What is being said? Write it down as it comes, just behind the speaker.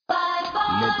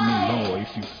Let me know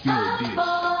if you feel this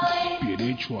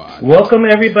spiritual. Welcome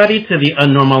everybody to the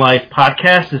Unnormalized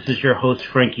Podcast. This is your host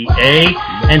Frankie A.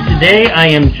 And today I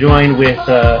am joined with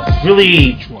a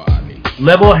really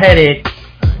level-headed,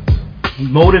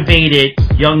 motivated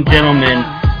young gentleman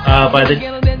by the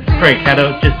Frank.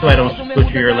 Just so I don't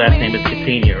butcher your last name, it's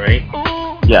Catania, right?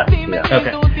 Yeah.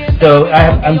 Okay. So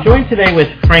I'm joined today with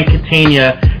Frank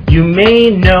Catania. You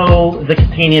may know the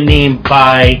Catania name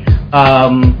by,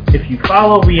 if you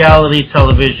follow reality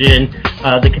television,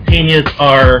 the Catanias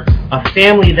are a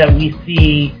family that we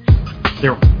see.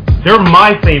 They're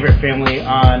my favorite family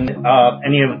on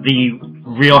any of the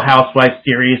Real Housewives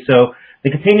series. So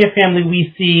the Catania family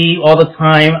we see all the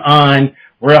time on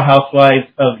Real Housewives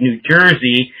of New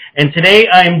Jersey. And today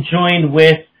I'm joined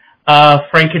with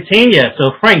Frank Catania.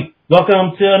 So Frank,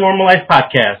 welcome to a Normalized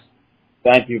Podcast.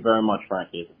 Thank you very much,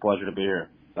 Frankie. It's a pleasure to be here.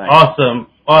 Thanks.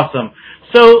 Awesome.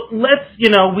 So let's,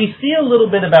 we see a little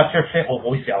bit about your family.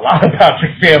 Well, we see a lot about your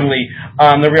family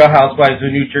on the Real Housewives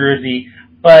of New Jersey.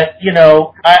 But,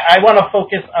 I want to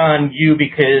focus on you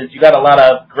because you got a lot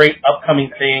of great upcoming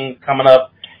things coming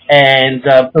up. And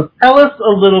so tell us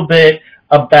a little bit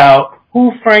about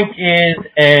who Frank is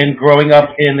and growing up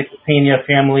in the Catania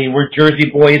family. We're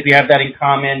Jersey boys. We have that in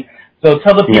common. So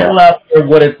tell the people out there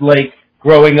what it's like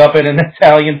growing up in an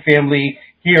Italian family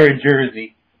here in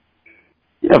Jersey.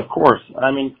 Yeah, of course.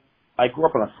 I mean, I grew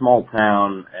up in a small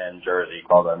town in Jersey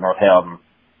called North Haven,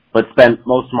 but spent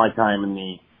most of my time in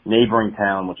the neighboring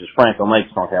town, which is Franklin Lakes,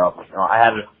 North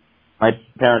Haven. My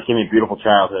parents gave me a beautiful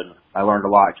childhood. I learned a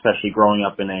lot, especially growing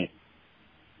up in a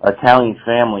Italian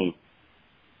family.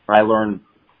 I learned,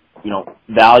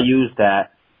 values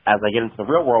that as I get into the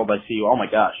real world, I see, oh my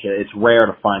gosh, it's rare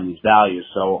to find these values.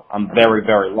 So I'm very,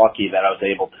 very lucky that I was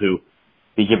able to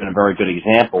be given a very good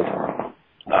example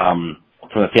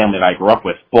for the family that I grew up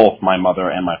with, both my mother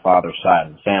and my father's side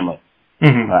of the family.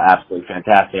 Mm-hmm. Absolutely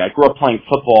fantastic. I grew up playing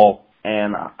football,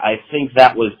 and I think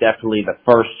that was definitely the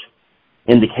first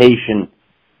indication,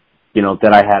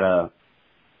 that I had a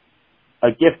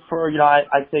gift for,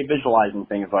 I'd say visualizing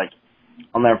things. Like,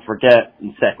 I'll never forget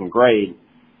in second grade,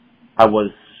 I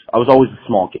was always a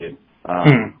small kid.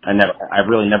 I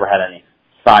really never had any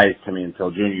size to me until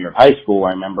junior year of high school. I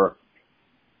remember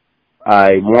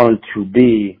I wanted to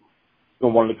be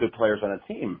one of the good players on a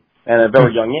team. And at a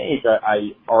very young age,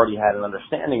 I already had an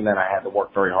understanding that I had to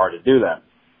work very hard to do that.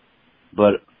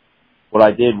 But what I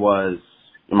did was,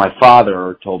 my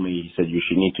father told me, he said, you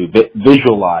should need to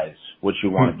visualize what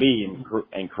you want to be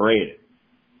and create it.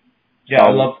 Yeah,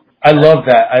 I love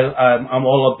that. I'm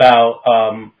all about,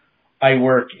 I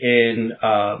work in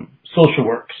social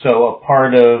work, so a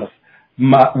part of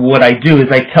what I do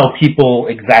is I tell people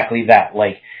exactly that.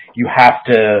 Like, you have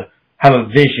to have a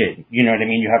vision, you know what I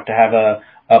mean? You have to have a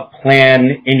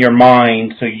plan in your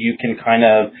mind so you can kind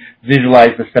of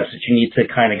visualize the steps that you need to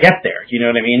kind of get there, you know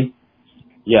what I mean?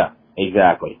 Yeah,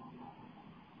 exactly.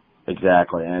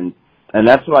 And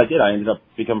that's what I did. I ended up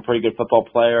becoming a pretty good football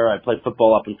player. I played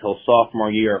football up until sophomore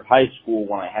year of high school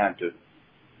when I had to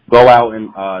go out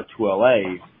to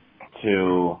LA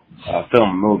to film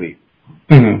a movie.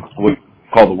 Mm-hmm. We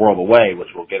called The World Away, which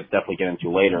we'll definitely get into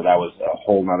later. That was a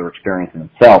whole other experience in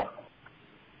itself.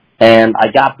 And I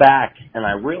got back and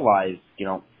I realized,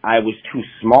 I was too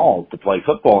small to play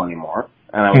football anymore.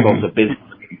 And I was also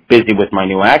busy with my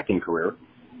new acting career.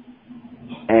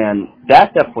 And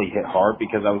that definitely hit hard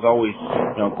because I was always,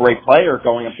 a great player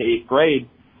going up to 8th grade,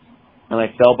 and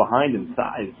I fell behind in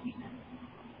size,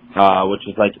 which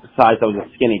is like the size I was a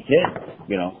skinny kid,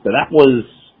 So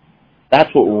that's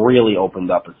what really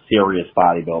opened up a serious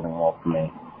bodybuilding world for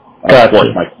me. Of course,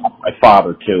 my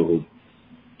father too, who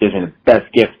gives me the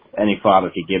best gift any father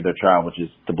could give their child, which is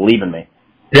to believe in me.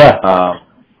 Yeah.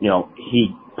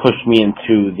 He pushed me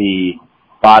into the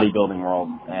bodybuilding world,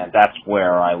 and that's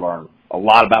where I learned a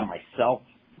lot about myself.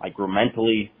 I grew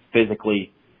mentally,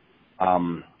 physically,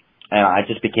 and I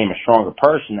just became a stronger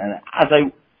person. And as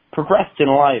I progressed in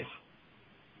life,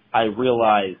 I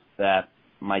realized that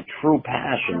my true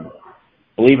passion,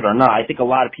 believe it or not, I think a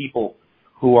lot of people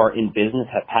who are in business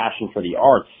have passion for the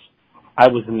arts. I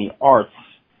was in the arts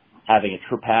having a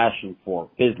true passion for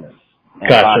business and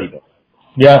bodybuilding.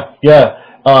 Yeah.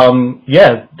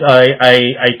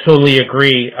 I totally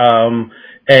agree.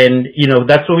 And,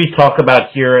 that's what we talk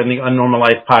about here in the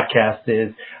Unnormalized Podcast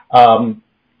is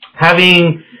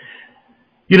having,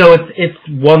 it's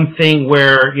one thing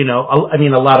where,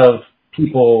 a lot of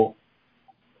people,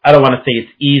 I don't want to say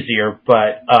it's easier,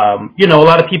 but, a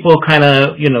lot of people kind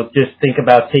of, just think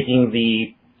about taking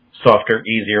the softer,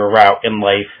 easier route in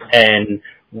life and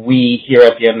we here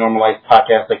at the Unnormalized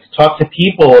Podcast like to talk to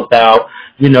people about,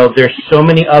 there's so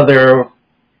many other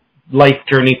life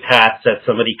journey paths that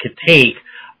somebody could take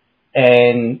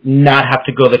and not have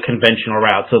to go the conventional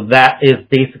route. So that is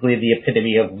basically the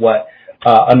epitome of what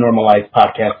a normalized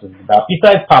podcast is about.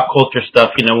 Besides pop culture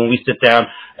stuff, when we sit down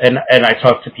and I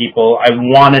talk to people, I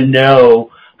want to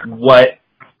know what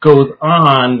goes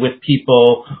on with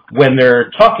people when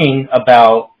they're talking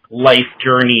about life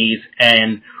journeys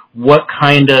and what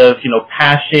kind of,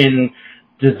 passion,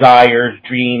 desires,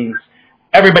 dreams.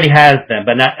 Everybody has them,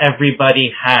 but not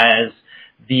everybody has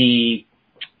the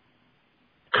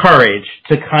courage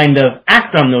to kind of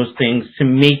act on those things to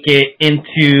make it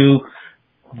into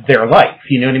their life.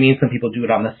 You know what I mean? Some people do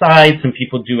it on the side, some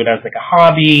people do it as like a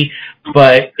hobby,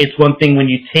 but it's one thing when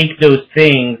you take those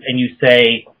things and you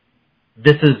say,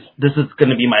 this is going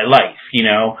to be my life,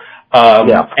 and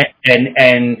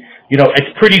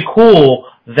it's pretty cool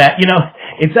that,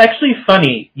 it's actually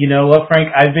funny, what, Frank,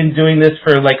 I've been doing this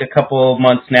for like a couple of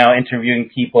months now, interviewing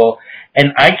people,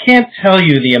 and I can't tell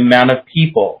you the amount of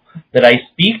people that I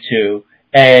speak to,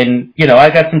 and, I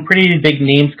got some pretty big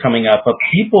names coming up, but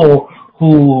people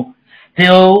who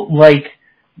still,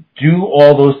 do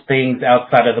all those things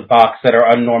outside of the box that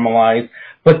are unnormalized,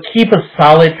 but keep a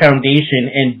solid foundation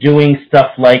in doing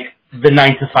stuff like the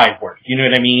 9-to-5 work. You know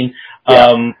what I mean?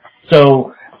 Yeah.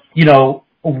 So,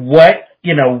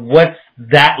 what's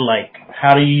that like?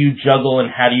 How do you juggle and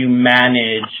how do you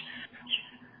manage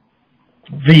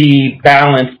the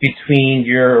balance between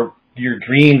your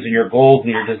dreams and your goals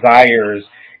and your desires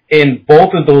in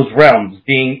both of those realms,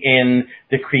 being in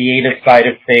the creative side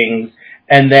of things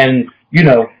and then,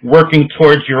 working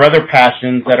towards your other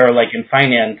passions that are like in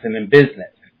finance and in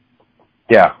business?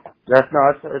 Yeah.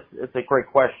 It's a great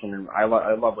question, and I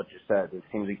love what you said. It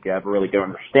seems like you have a really good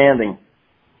understanding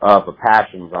of the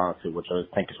passions, honestly, which I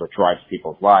think is what drives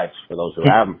people's lives for those who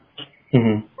have them.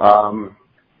 Mm-hmm.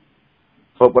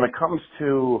 But when it comes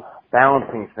to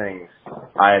balancing things,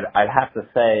 I'd have to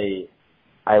say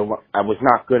I was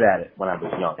not good at it when I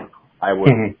was young. I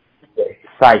would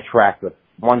sidetrack with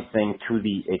one thing to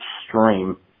the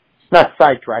extreme. Not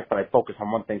sidetrack, but I focused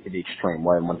on one thing to the extreme.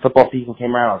 When football season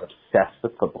came around, I was obsessed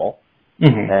with football,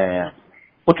 and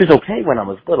which is okay when I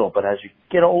was little. But as you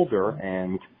get older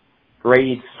and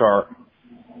grades start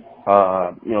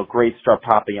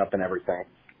popping up and everything,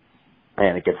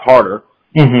 and it gets harder.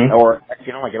 Or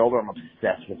I get older, I'm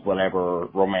obsessed with whatever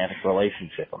romantic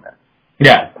relationship I'm in.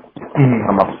 Yeah,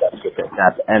 I'm obsessed with it.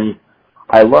 And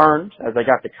I learned as I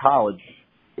got to college,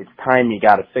 it's time you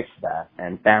got to fix that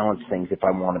and balance things if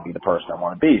I want to be the person I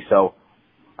want to be. So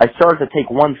I started to take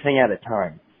one thing at a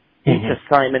time. Each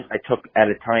assignment I took at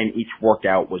a time, each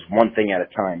workout was one thing at a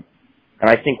time. And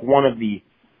I think one of the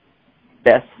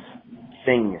best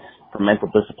things for mental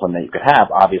discipline that you could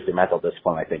have, obviously mental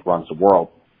discipline I think runs the world,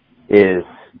 is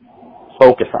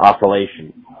focus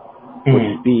oscillation, which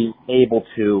is being able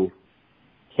to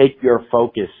take your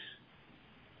focus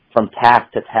from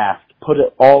task to task, put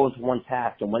it all into one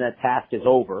task, and when that task is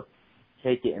over,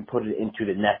 take it and put it into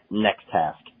the next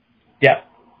task. Yeah,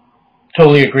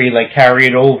 totally agree. Like carry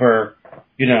it over,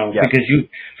 because you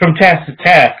from task to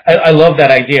task. I love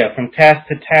that idea. From task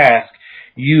to task,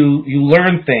 you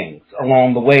learn things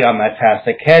along the way on that task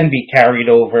that can be carried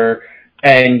over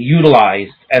and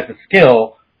utilized as a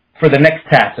skill for the next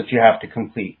task that you have to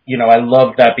complete. I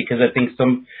love that because I think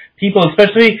some people,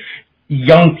 especially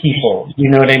young people,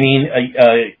 you know what I mean?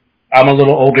 I'm a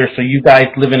little older, so you guys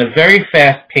live in a very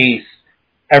fast-paced,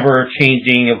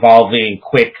 ever-changing, evolving,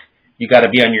 quick, you got to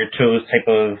be on your toes type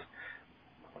of,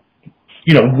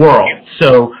 world.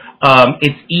 So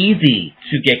it's easy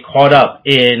to get caught up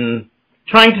in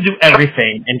trying to do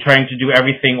everything and trying to do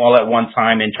everything all at one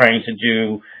time and trying to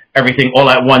do everything all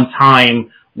at one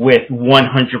time with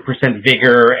 100%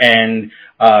 vigor and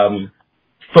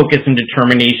focus and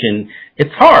determination.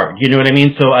 It's hard, you know what I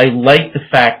mean? So I like the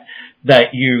fact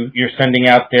that you're sending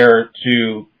out there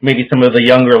to maybe some of the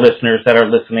younger listeners that are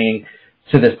listening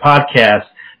to this podcast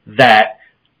that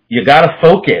you got to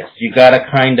focus. You got to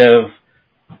kind of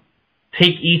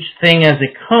take each thing as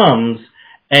it comes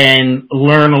and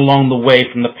learn along the way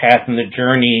from the path and the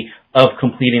journey of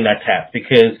completing that task,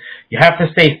 because you have to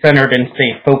stay centered and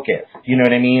stay focused. You know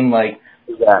what I mean?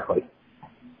 Exactly,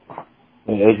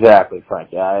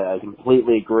 Frank. I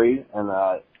completely agree, and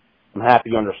I'm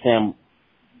happy you understand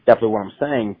definitely what I'm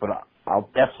saying, but I'll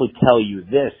definitely tell you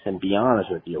this and be honest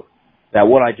with you, that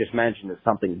what I just mentioned is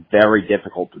something very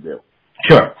difficult to do.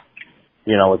 Sure.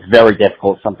 It's very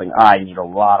difficult, something I need a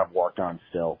lot of work on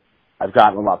still. I've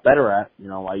gotten a lot better at.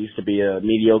 I used to be a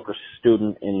mediocre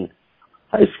student in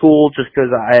high school just because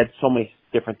I had so many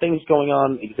different things going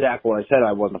on. Exactly what I said.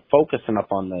 I wasn't focusing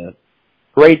up on the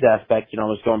grades aspect. I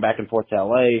was going back and forth to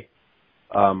LA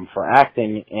for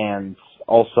acting, and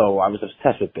also I was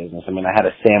obsessed with business. I mean, I had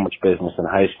a sandwich business in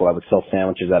high school. I would sell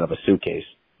sandwiches out of a suitcase.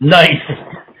 Nice.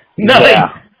 Nice. Yeah.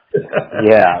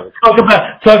 Yeah.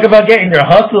 Talk about getting your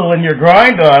hustle and your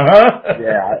grind on, huh?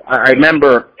 Yeah. I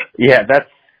remember, that's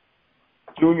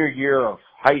junior year of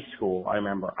high school. I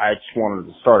remember I just wanted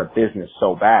to start a business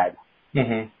so bad.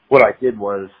 Mm-hmm. What I did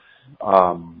was,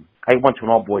 I went to an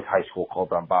all-boys high school called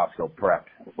Don Bosco Prep,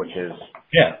 which is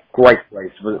a great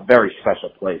place, a very special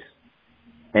place.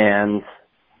 And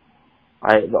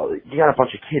you got a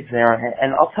bunch of kids there,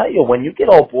 and I'll tell you, when you get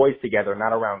all boys together,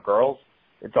 not around girls,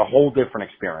 it's a whole different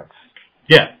experience.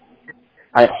 Yeah.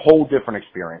 A whole different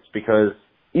experience, because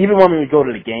even when we would go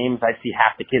to the games, I'd see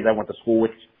half the kids I went to school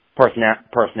with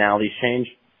personalities change.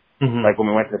 Mm-hmm. Like when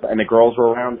we went and the girls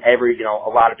were around, a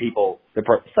lot of people,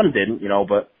 some didn't,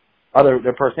 but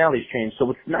their personalities changed. So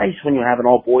it's nice when you have an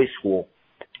all-boys school.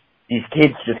 These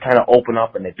kids just kind of open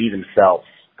up and they be themselves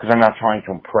because they're not trying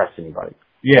to impress anybody.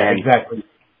 Yeah, and, exactly.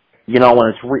 And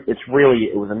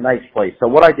it was a nice place. So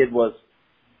what I did was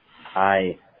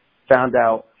I found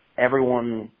out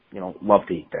everyone, loved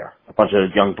to eat there. A bunch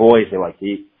of young boys, they like to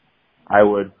eat. I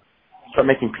would start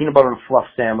making peanut butter and fluff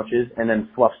sandwiches, and then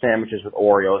fluff sandwiches with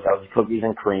Oreos. I was cookies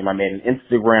and cream. I made an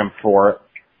Instagram for it.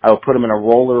 I would put them in a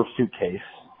roller suitcase,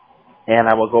 and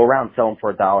I would go around selling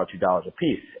for $1, $2 a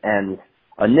piece. And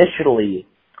initially,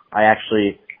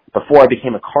 before I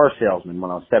became a car salesman when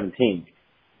I was 17,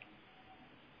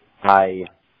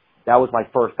 that was my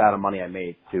first bout of money I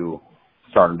made to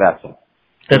start investing.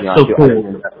 That's so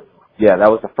cool. Yeah,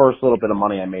 that was the first little bit of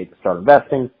money I made to start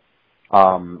investing.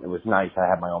 It was nice. I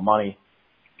had my own money,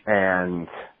 and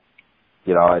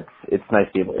it's nice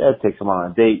to be able to take someone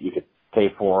on a date. You could pay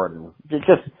for it, and you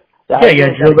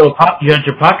had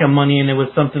your pocket money, and it was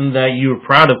something that you were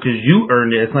proud of because you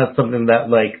earned it. It's not something that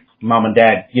like mom and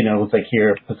dad, was like,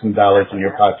 here, put some dollars in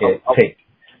your pocket, take.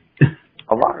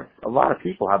 A lot of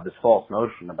people have this false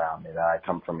notion about me that I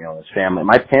come from this family.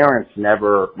 My parents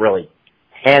never really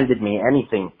handed me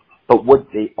anything, but what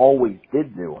they always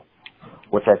did do,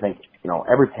 which I think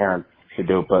every parent should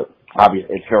do, but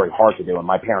obviously it's very hard to do, and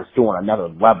my parents do on another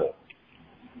level,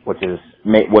 which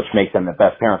makes them the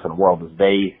best parents in the world, is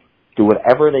they do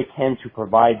whatever they can to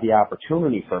provide the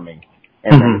opportunity for me,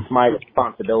 and then it's my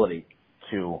responsibility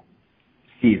to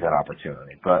seize that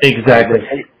opportunity. But exactly,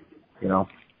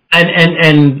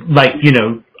 and like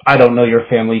I don't know your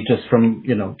family just from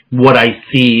what I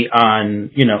see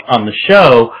on on the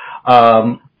show.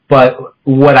 But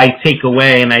what I take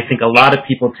away, and I think a lot of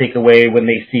people take away when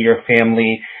they see your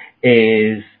family,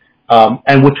 is,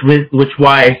 and which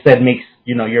why I said makes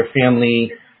your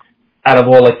family, out of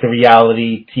all like the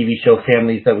reality TV show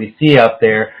families that we see out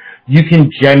there, you can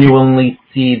genuinely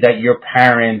see that your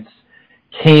parents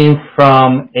came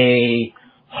from a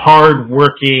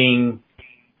hard-working,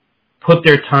 put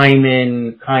their time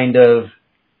in, kind of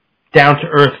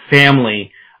down-to-earth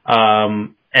family,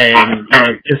 and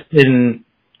just in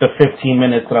the 15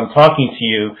 minutes that I'm talking to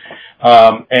you,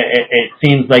 it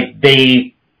seems like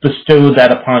they bestowed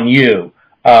that upon you,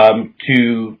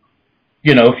 to,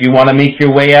 if you want to make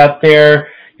your way out there,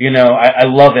 I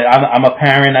love it. I'm a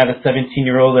parent. I have a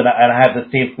 17-year-old, and I have the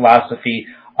same philosophy.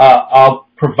 I'll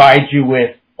provide you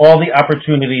with all the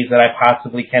opportunities that I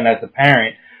possibly can as a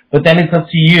parent, but then it's up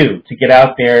to you to get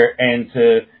out there and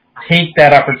to take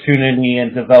that opportunity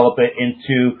and develop it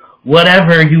into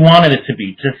whatever you wanted it to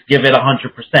be. Just give it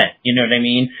 100%. You know what I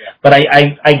mean? Yeah. But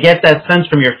I get that sense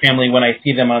from your family when I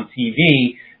see them on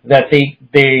TV that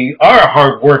they are a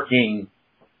hardworking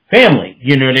family.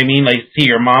 You know what I mean? I see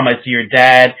your mom, I see your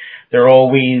dad. They're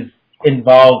always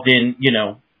involved in,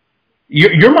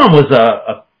 your mom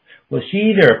was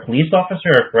she either a police officer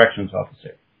or a corrections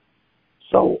officer?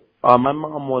 So, my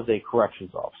mom was a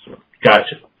corrections officer.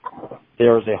 Gotcha.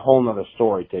 There's a whole other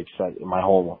story to excite my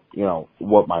whole,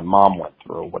 what my mom went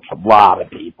through, which a lot of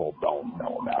people don't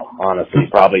know about. Honestly,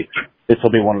 probably this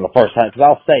will be one of the first times, because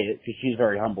I'll say it, because she's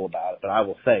very humble about it, but I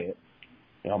will say it.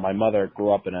 My mother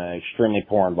grew up in an extremely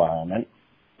poor environment,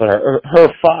 but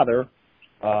her father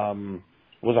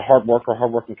was a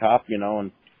hardworking cop,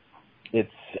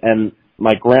 and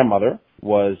my grandmother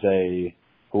was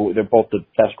they're both the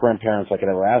best grandparents I could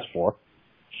ever ask for.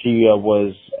 She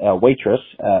was a waitress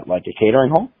at like a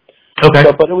catering home. Okay.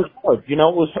 But it was hard, it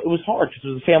was hard because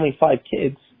it was a family of 5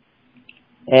 kids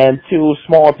and 2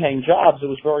 smaller paying jobs. It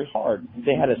was very hard.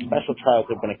 They had a special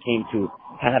childhood when it came to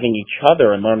having each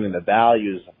other and learning the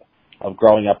values of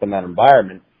growing up in that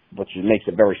environment, which makes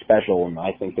it very special. And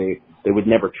I think they would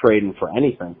never trade them for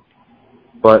anything.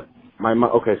 But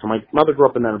okay, so my mother grew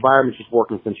up in that environment. She's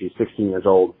working since she was 16 years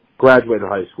old. Graduated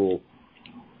high school.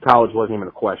 College wasn't even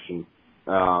a question.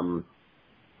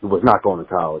 Was not going to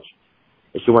college.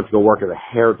 And she went to go work as a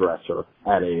hairdresser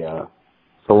at a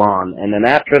salon. And then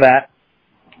after that,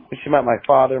 she met my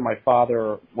father. My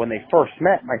father, when they first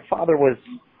met, my father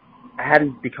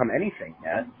hadn't become anything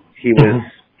yet. He was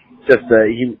just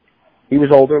he was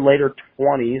older, later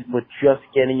 20s, but just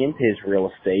getting into his real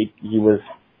estate. He was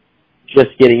just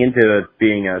getting into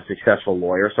being a successful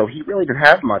lawyer, so he really didn't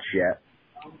have much yet.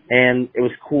 And it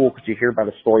was cool because you hear about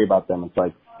a story about them. It's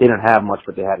like they didn't have much,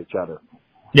 but they had each other.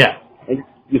 Yeah. And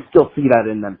you still see that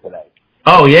in them today.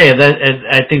 Oh yeah,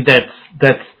 I think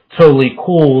that's totally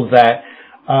cool that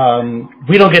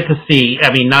we don't get to see.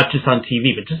 I mean, not just on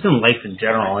TV, but just in life in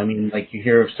general. I mean, like you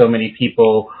hear of so many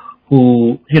people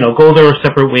who go their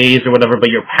separate ways or whatever. But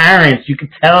your parents, you can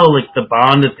tell like the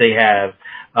bond that they have,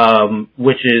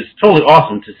 which is totally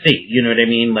awesome to see. You know what I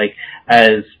mean? Like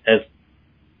as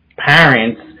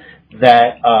parents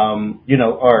that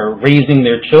are raising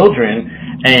their children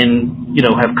and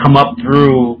have come up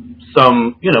through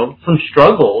some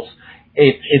struggles.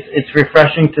 It's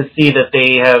refreshing to see that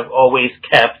they have always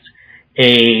kept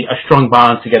a strong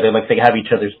bond together, like they have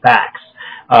each other's backs,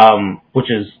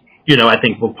 which is I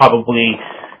think will probably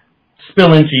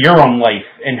spill into your own life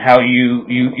and how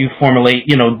you formulate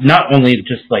not only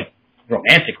just like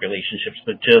romantic relationships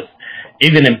but just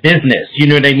even in business. You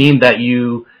know what I mean? That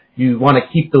you want to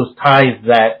keep those ties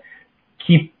that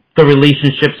keep the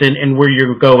relationships and where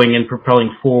you're going and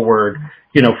propelling forward,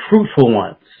 fruitful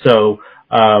ones. So,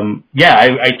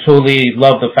 I totally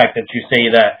love the fact that you say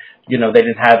that, they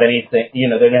didn't have anything, they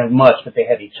didn't have much, but they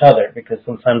had each other, because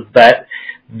sometimes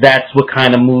that's what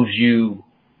kind of moves you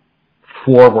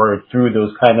forward through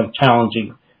those kind of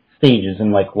challenging stages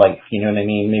in like life. You know what I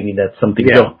mean? Maybe that's something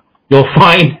you'll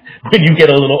find when you get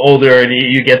a little older and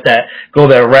you go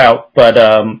that route. But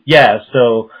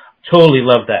so totally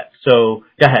love that. So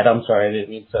go ahead. I'm sorry, I didn't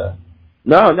mean to.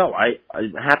 No,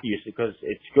 I'm happy you said, because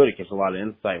it's good. It gives a lot of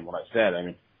insight in what I said. I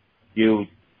mean,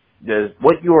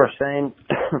 what you are saying,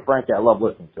 Frankie, I love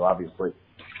listening to. Obviously,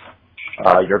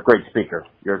 you're a great speaker.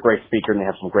 You're a great speaker, and you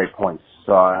have some great points.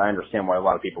 So I understand why a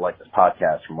lot of people like this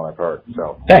podcast, from what I've heard.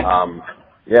 So, thanks.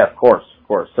 Yeah, of course.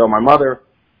 So my mother,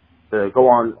 to go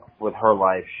on with her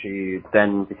life, she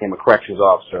then became a corrections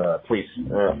officer,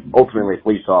 ultimately a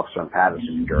police officer in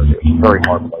Patterson, New Jersey. It was a very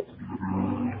hard place.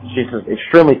 She's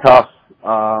extremely tough.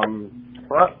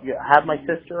 But you had my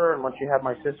sister, and once you had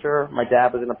my sister, my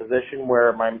dad was in a position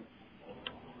where my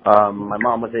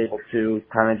mom was able to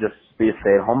kind of just be a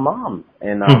stay-at-home mom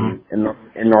in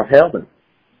North Haven.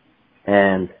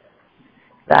 And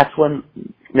that's when,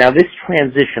 now this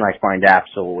transition I find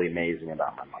absolutely amazing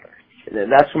about my mother.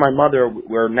 That's when my mother,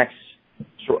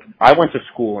 I went to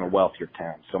school in a wealthier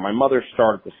town, so my mother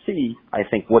started to see, I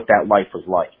think, what that life was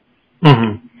like.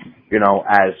 Mm-hmm.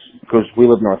 Because we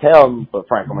live in North Haven, but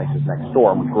Franklin Lakes is next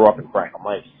door, and we grew up in Franklin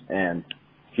Lakes, and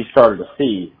she started to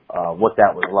see what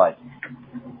that was like.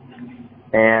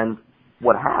 And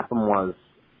what happened was,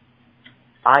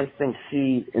 I think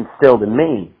she instilled in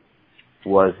me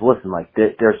was, listen, like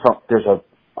there's a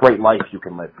great life you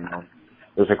can live.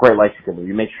 There's a great life you can live.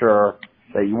 You make sure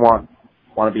that you want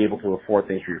to be able to afford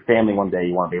things for your family one day.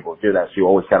 You want to be able to do that, so you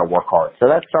always got to work hard. So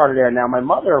that started there. Now my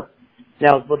mother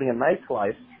is living a nice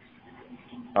life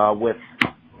with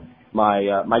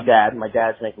my dad. My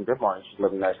dad's making good money. She's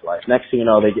living a nice life. Next thing you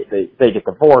know, they get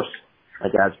divorced. My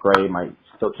dad's great.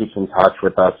 Still keeps in touch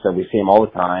with us, so we see him all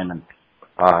the time, and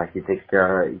he takes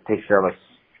care of us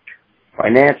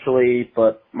financially.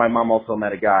 But my mom also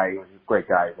met a guy, he was a great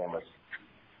guy. His name was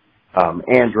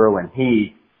Andrew, and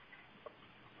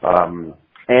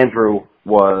Andrew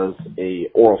was a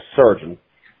oral surgeon,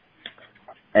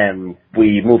 and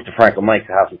we moved to Franklin Lakes,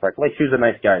 the house in Franklin Lakes. He was a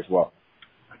nice guy as well,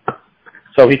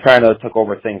 so he kind of took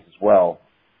over things as well.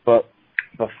 But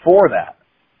before that,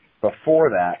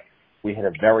 we hit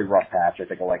a very rough patch, I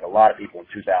think, like a lot of people in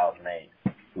 2008,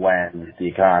 when the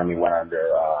economy went under,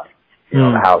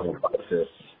 the housing crisis.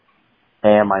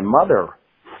 And my mother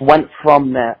went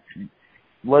from that,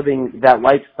 living that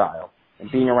lifestyle and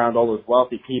being around all those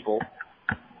wealthy people.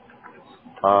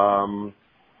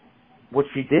 What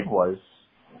she did was,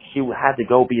 she had to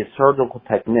go be a surgical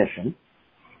technician,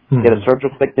 get a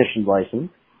surgical technician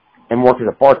license, and work as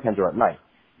a bartender at night.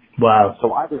 Wow.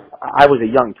 So I was a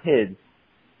young kid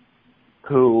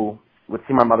who would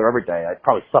see my mother every day. I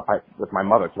probably slept with my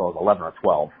mother till I was 11 or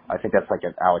 12. I think that's like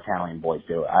how Italian boys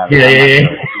do.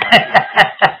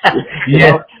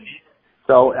 Yeah.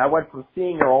 So I went from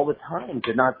seeing her all the time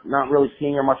to not really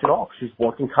seeing her much at all, because she was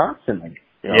working constantly,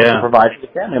 to provide for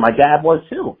the family. My dad was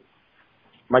too.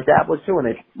 my dad was too,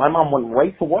 and my mom went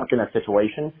right to work in that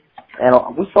situation,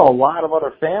 and we saw a lot of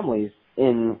other families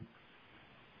in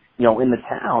the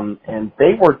town, and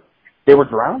they were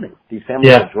drowning. These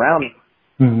families were drowning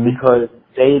because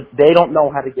they don't know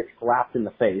how to get slapped in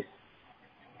the face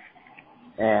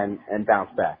and bounce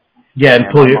back. Yeah, and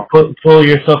pull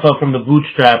yourself up from the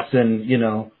bootstraps, and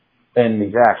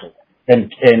exactly,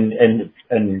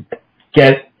 and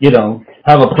get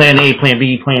have a plan A, plan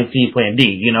B, plan C, plan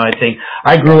D. I think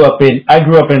I grew up in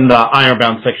the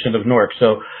Ironbound section of Newark,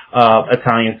 so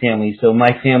Italian family. So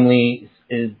my family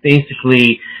is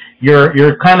basically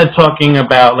you're kind of talking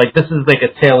about, like, this is like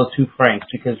a tale of two Franks,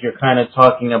 because you're kind of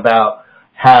talking about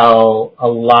how a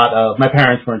lot of my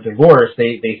parents weren't divorced.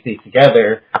 They stayed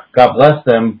together. God bless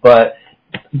them. But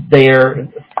they're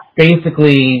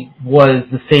basically was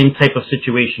the same type of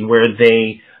situation where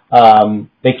they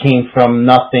came from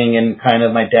nothing, and kind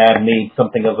of my dad made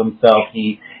something of himself.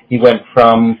 He went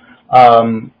from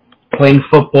playing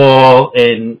football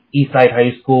in Eastside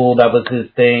High School. That was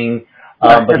his thing.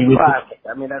 But he was.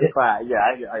 That's class.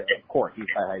 Yeah, of course,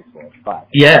 Eastside High School. Class.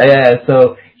 Yeah.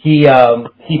 So he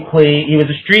played. He was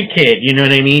a street kid. You know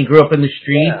what I mean? Grew up in the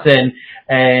streets,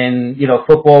 and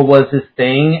football was his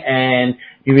thing, and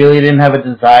he really didn't have a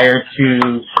desire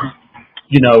to,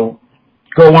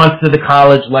 go on to the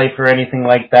college life or anything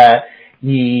like that.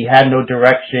 He had no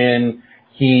direction.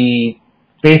 He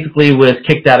basically was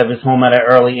kicked out of his home at an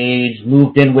early age,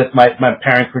 moved in with my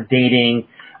parents were dating.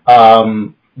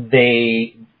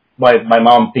 My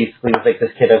mom basically was like,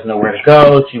 this kid has nowhere to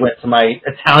go. She went to my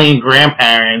Italian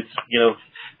grandparents,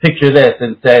 picture this,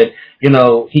 and said,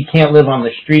 he can't live on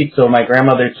the street. So my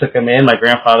grandmother took him in. My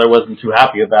grandfather wasn't too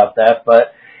happy about that,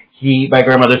 but my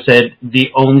grandmother said,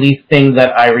 the only thing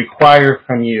that I require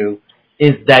from you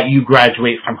is that you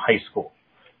graduate from high school.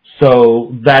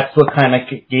 So that's what kind of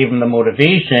gave him the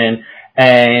motivation.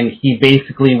 And he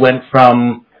basically went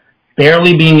from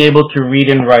barely being able to read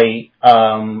and write,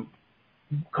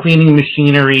 cleaning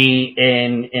machinery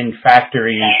in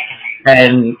factories,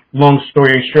 and long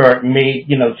story short,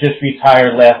 just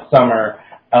retired last summer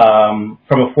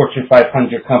from a Fortune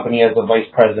 500 company as a vice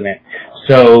president.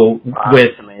 So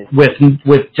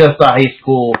with just a high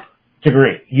school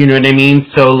degree, you know what I mean?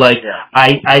 So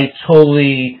I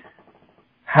totally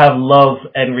have love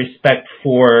and respect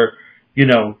for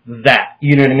that,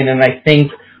 you know what I mean? And I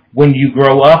think when you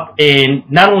grow up in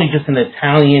not only just an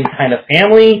Italian kind of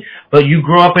family, but you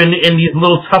grow up in these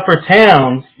little tougher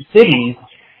towns, cities,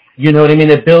 you know what I mean?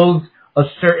 It builds a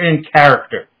certain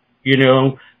character,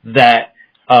 that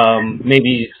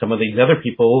maybe some of these other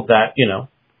people that,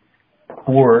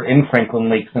 who were in Franklin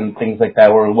Lakes and things like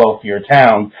that, were wealthier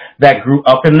towns, that grew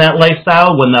up in that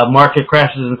lifestyle, when the market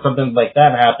crashes and something like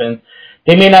that happens,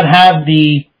 they may not have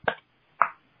the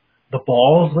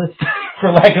balls,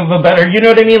 for lack of a better, you know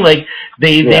what I mean? Like,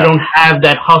 they don't have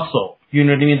that hustle, you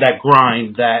know what I mean? That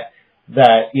grind, that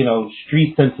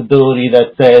street sensibility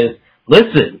that says,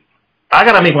 listen, I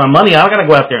gotta make my money, I gotta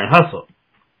go out there and hustle.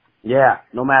 Yeah,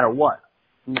 no matter what.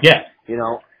 Yeah.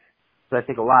 So I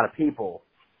think a lot of people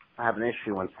have an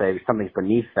issue when, say, something's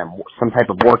beneath them, some type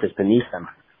of work is beneath them,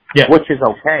 which is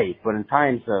okay, but in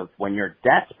times of when you're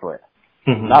desperate,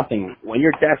 when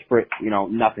you're desperate,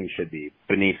 nothing should be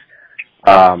beneath.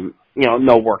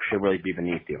 No work should really be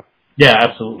beneath you. Yeah,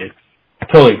 absolutely. I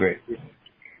totally agree.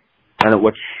 And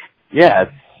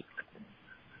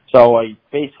so I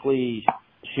basically,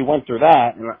 she went through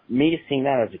that, and me seeing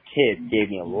that as a kid gave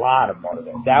me a lot of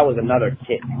motivation. That was another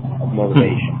kick of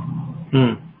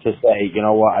motivation to say, you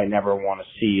know what, I never want to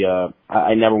see,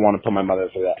 I never want to put my mother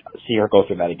through that, see her go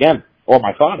through that again, or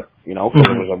my father, because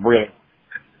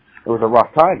it was a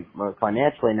rough time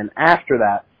financially. And then after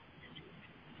that,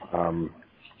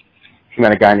 she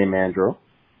met a guy named Andrew,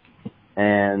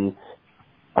 and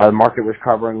the market was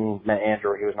covering, met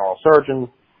Andrew. He was an oral surgeon,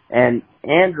 and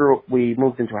Andrew, we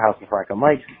moved into a house in Franklin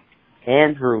Lakes.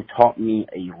 Andrew taught me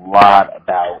a lot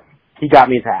about, he got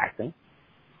me into acting.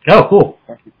 Oh, cool.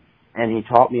 And he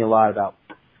taught me a lot about,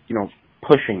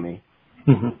 pushing me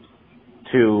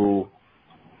to,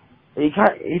 he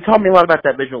taught me a lot about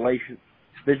that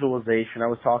visualization I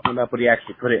was talking about, but he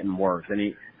actually put it in words, and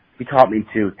he taught me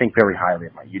to think very highly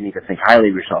of myself. You need to think highly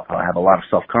of yourself. I have a lot of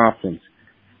self-confidence.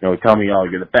 He tell me, oh,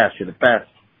 you're the best,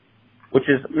 which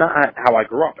is not how I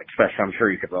grew up, especially, I'm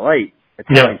sure you could relate.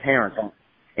 Italian parents,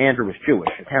 Andrew was Jewish.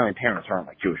 Italian parents aren't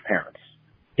like Jewish parents.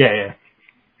 Yeah.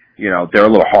 They're a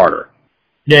little harder.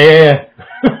 Yeah.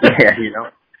 Yeah,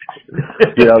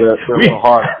 they're a little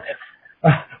harder.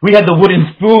 We had the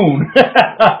wooden spoon.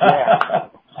 Yeah.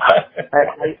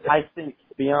 I think,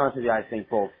 to be honest with you, I think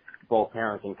both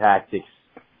parenting tactics,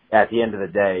 at the end of the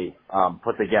day,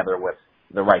 put together with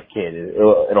the right kid,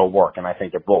 it'll work. And I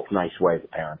think they're both nice ways of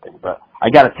parenting. But I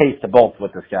got a taste of both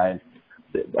with this guy. Him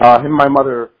and my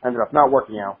mother ended up not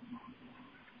working out,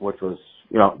 which was,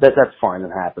 that's fine.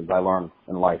 It happens. I learned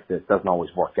in life that it doesn't always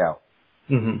work out.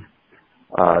 Mm-hmm.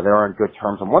 They're on good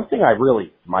terms. And one thing I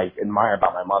really might admire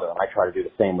about my mother, and I try to do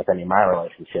the same with any of my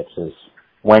relationships, is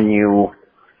when you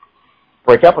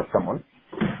break up with someone,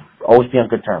 always be on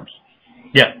good terms.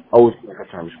 Yeah. Always be on good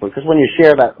terms. Because when you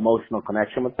share that emotional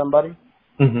connection with somebody,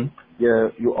 mm-hmm.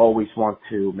 you always want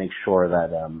to make sure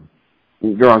that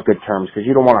you're on good terms, because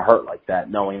you don't want to hurt like that,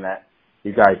 knowing that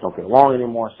you guys don't get along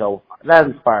anymore. So that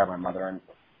inspired my mother. And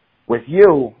with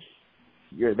you,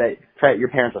 your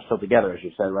parents are still together, as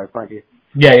you said, right, Frankie?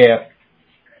 Yeah.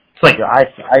 It's like I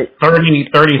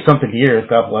 30-something years,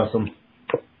 God bless them.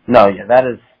 No, yeah,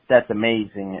 that's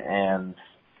amazing. And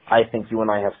I think you and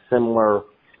I have similar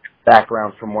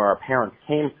backgrounds from where our parents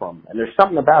came from. And there's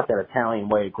something about that Italian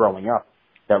way of growing up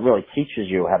that really teaches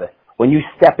you how to, when you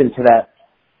step into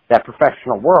that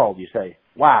professional world, you say,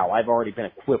 wow, I've already been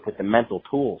equipped with the mental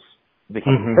tools to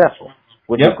become successful.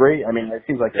 Would you agree? I mean, it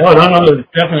seems like... No,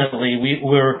 definitely.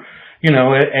 We're,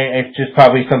 it's just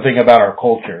probably something about our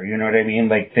culture, you know what I mean?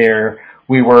 Like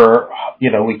we were,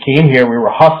 we came here, we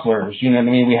were hustlers, you know what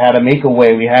I mean? We had to make a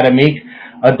way, we had to make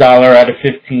 $1 out of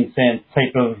 15 cents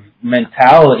type of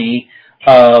mentality,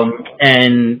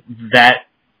 and that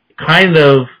kind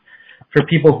of, for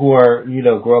people who are,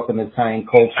 grow up in the Italian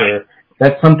culture,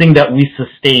 that's something that we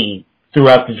sustain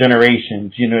throughout the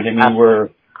generations, you know what I mean?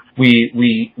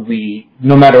 We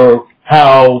no matter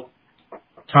how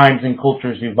times and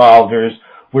cultures evolve,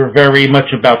 we're very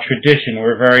much about tradition.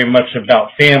 We're very much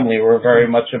about family. We're very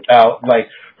much about like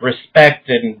respect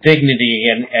and dignity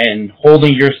and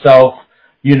holding yourself,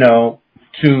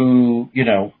 to,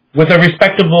 with a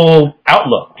respectable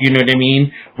outlook. You know what I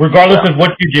mean? Regardless of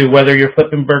what you do, whether you're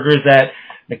flipping burgers at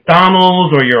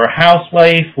McDonald's or you're a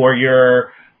housewife or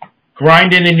you're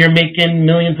grinding and you're making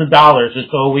millions of dollars,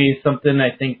 it's always something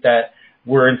I think that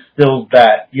we're instilled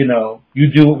that, you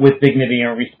do it with dignity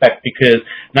and respect, because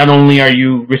not only are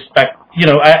you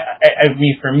I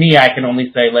mean, for me, I can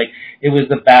only say, like, it was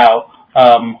about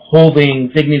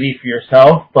holding dignity for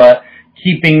yourself, but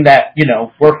keeping that,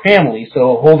 we're family,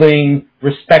 so holding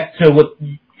respect to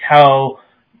how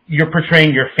you're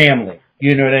portraying your family.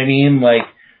 You know what I mean? Like,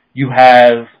 you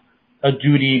have a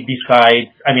duty besides,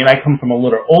 I mean, I come from a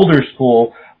little older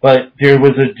school, but there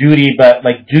was a duty, but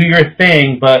like, do your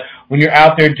thing, but when you're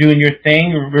out there doing your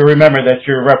thing, remember that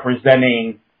you're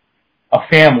representing a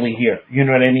family here, you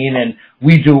know what I mean? And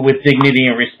we do it with dignity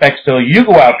and respect, so you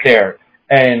go out there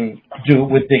and do it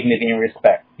with dignity and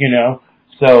respect,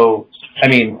 So, I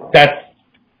mean, that's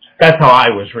how I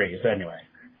was raised anyway.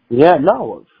 Yeah,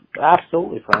 no,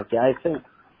 absolutely, Frankie. I think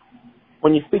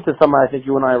when you speak to somebody, I think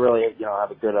you and I really,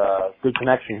 have a good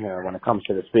connection here when it comes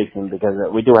to the speaking, because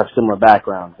we do have similar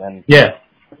backgrounds, and yeah,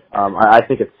 I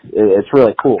think it's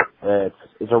really cool.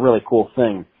 It's a really cool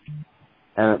thing,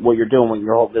 and what you're doing with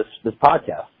your whole this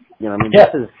podcast. You know, what I mean,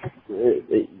 this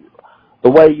is the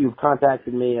way you've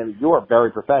contacted me, and you are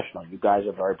very professional. You guys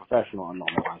are very professional on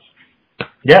Normal Life.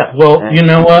 Yeah, well, you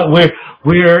know what?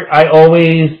 I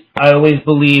always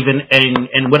believe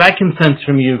and what I can sense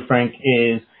from you, Frank,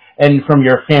 is, and from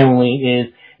your family,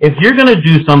 is if you're going to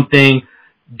do something,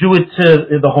 do it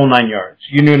to the whole 9 yards.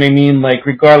 You know what I mean? Like,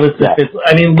 regardless if it's,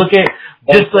 I mean, look at,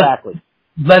 just exactly.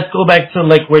 Let's go back to,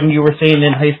 like, when you were saying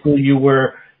in high school you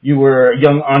were a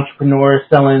young entrepreneur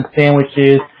selling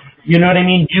sandwiches. You know what I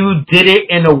mean? You did it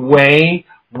in a way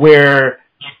where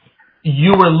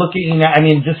you were looking at, I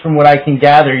mean, just from what I can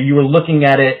gather, you were looking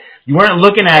at it, you weren't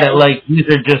looking at it like these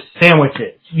are just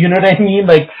sandwiches. You know what I mean?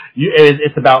 Like,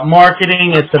 it's about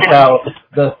marketing, it's about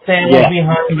the sales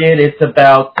behind it, it's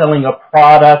about selling a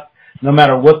product, no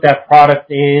matter what that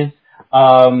product is.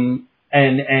 And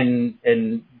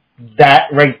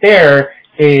that right there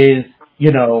is,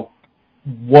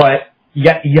 what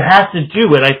you have to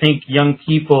do it. I think young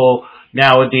people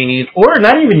nowadays, or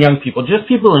not even young people, just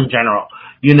people in general,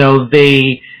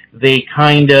 they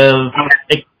kind of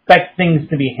expect things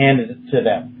to be handed to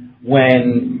them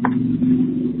when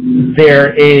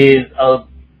there is a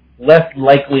less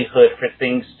likelihood for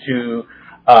things to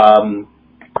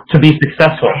be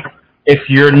successful if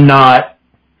you're not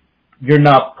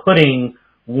putting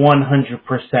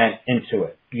 100% into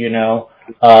it,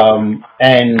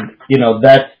 and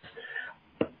that's,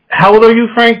 how old are you,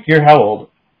 Frank? You're how old?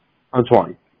 I'm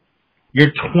 20.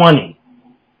 You're 20.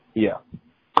 Yeah.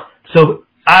 So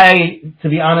to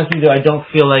be honest with you, I don't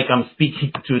feel like I'm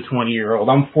speaking to a 20-year-old.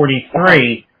 I'm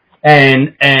 43,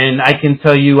 and I can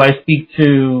tell you I speak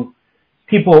to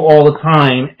people all the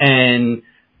time, and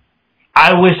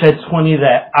I wish at 20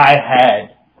 that I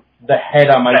had the head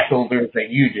on my shoulders that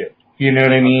you do. You know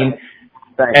what I mean?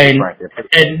 Thank you, Frank.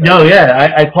 And no,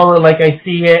 yeah, I call it like I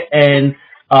see it, and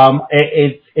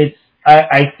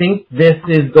I think this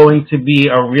is going to be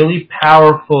a really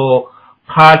powerful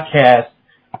podcast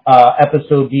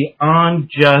episode beyond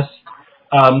just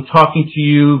talking to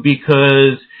you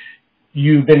because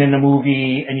you've been in a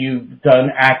movie and you've done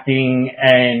acting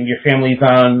and your family's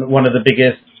on one of the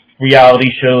biggest reality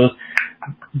shows.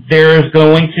 There's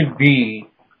going to be,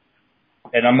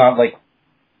 and I'm not like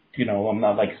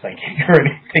psychic or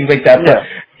anything like that, but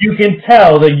you can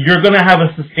tell that you're going to have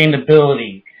a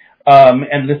sustainability,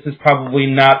 and this is probably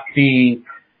not the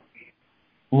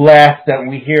last that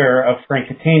we hear of Frank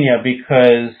Catania,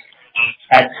 because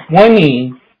at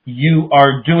 20, you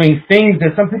are doing things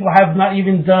that some people have not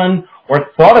even done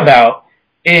or thought about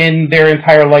in their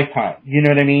entire lifetime. You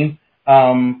know what I mean?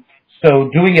 So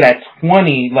doing it at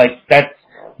 20, like, that's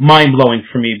mind-blowing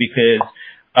for me, because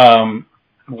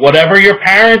whatever your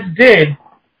parents did,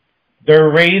 they're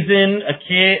raising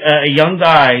a young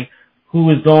guy who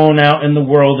is going out in the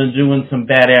world and doing some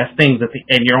badass things,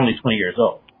 and you're only 20 years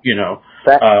old, you know.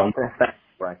 Thanks,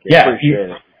 Frank. Appreciate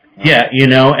it. Yeah, you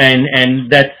know,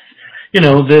 and that's, you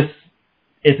know, this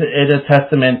is a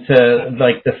testament to,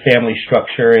 like, the family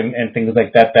structure and things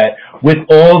like that, that with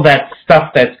all that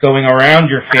stuff that's going around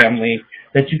your family,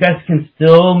 that you guys can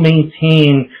still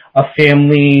maintain a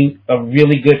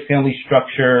really good family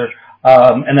structure,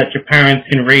 and that your parents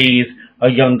can raise a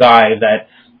young guy that's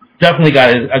definitely got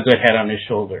a good head on his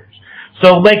shoulders.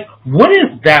 So, like, what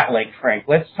is that like, Frank?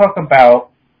 Let's talk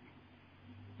about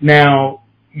now.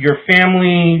 Your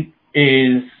family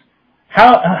is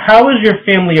how is your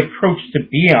family approach to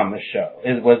be on the show?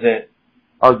 Was it?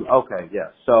 Oh, okay,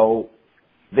 yeah. So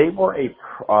we were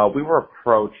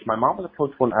approached. My mom was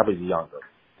approached when I was younger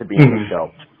to be on the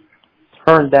show.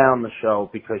 Turned down the show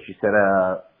because she said,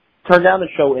 turned down the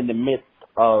show in the midst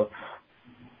of,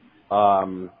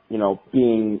 hurting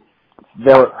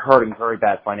very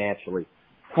bad financially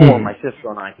for my sister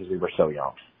and I because we were so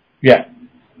young. Yeah.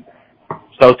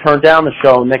 So turned down the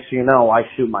show. Next thing you know, I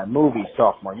shoot my movie.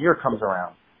 Sophomore year comes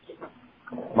around.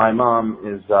 My mom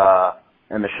is,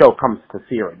 and the show comes to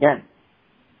see her again.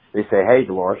 They say, "Hey,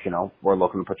 Dolores, you know, we're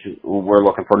looking for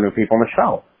new people on the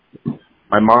show."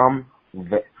 My mom,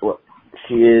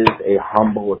 she is a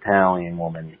humble Italian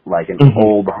woman, like an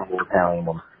old humble Italian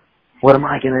woman. What am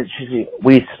I gonna?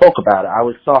 We spoke about it. I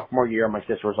was sophomore year. My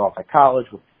sister was off at college.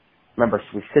 Remember,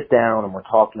 we sit down and we're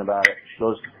talking about it. She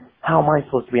goes, "How am I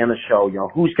supposed to be on the show? You know,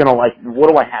 who's gonna like? What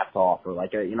do I have to offer?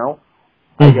 Like, you know?"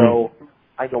 I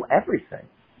go, everything.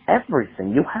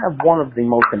 You have one of the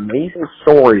most amazing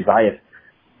stories I have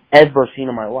ever seen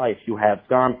in my life. You have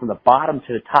gone from the bottom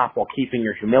to the top while keeping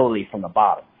your humility from the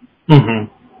bottom. I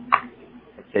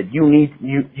said, you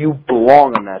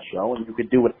belong on that show, and you could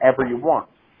do whatever you want.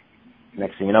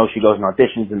 Next thing you know, she goes and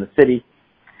auditions in the city.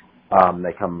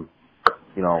 They come,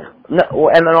 you know,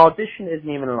 and an audition isn't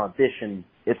even an audition.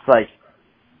 It's like,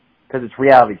 because it's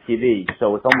reality TV,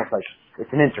 so it's almost like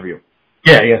it's an interview.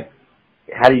 Yeah, yeah.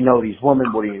 How do you know these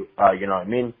women? What do you, you know what I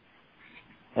mean?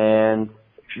 And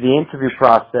the interview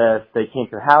process, they came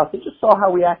to the house. They just saw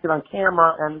how we acted on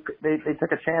camera, and they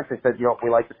took a chance. They said, we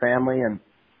like the family. And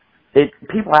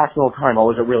people ask me all the time, "Oh,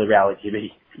 is it really reality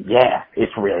TV?" Yeah,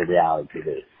 it's really reality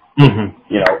TV.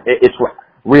 You know, it's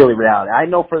really reality. I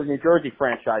know for the New Jersey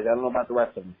franchise, I don't know about the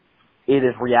rest of them, it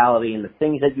is reality. And the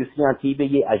things that you see on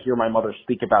TV, I hear my mother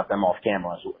speak about them off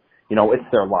camera. You know, it's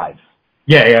their lives.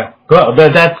 Yeah, yeah. Well,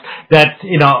 that's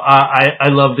you know, I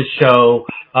love the show.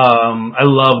 I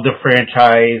love the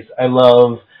franchise.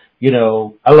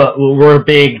 We're a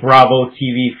big Bravo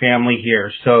TV family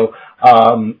here, so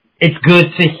it's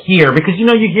good to hear, because you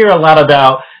know, you hear a lot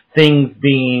about things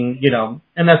being, you know,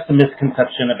 and that's the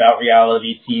misconception about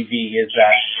reality TV, is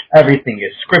that everything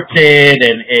is scripted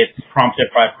and it's prompted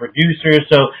by producers.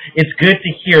 So it's good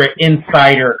to hear an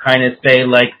insider kind of say,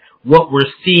 like, what we're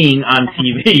seeing on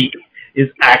TV is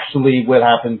actually what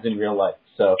happens in real life.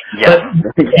 So, but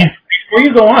before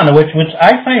you go on, which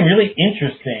I find really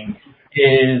interesting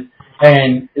is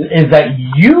that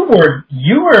you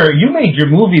made your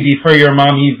movie before your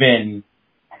mom even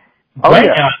went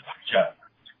on the show.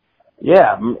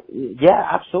 Yeah,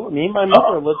 absolutely. Me and my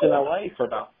mother lived in LA for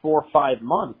about 4 or 5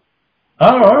 months.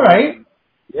 Oh, all right.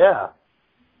 Yeah.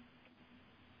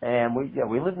 And we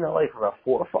lived in LA for about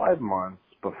 4 or 5 months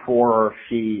before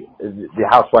the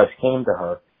housewives came to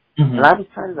her. And I was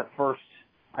kind of the first.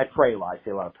 I pray a lot. I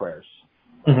say a lot of prayers.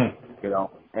 You know,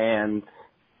 and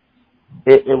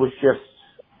it was just,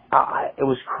 it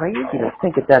was crazy to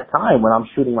think at that time when I'm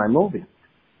shooting my movie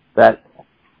that,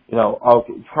 you know,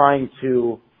 trying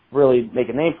to really make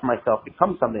a name for myself,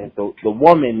 become something. The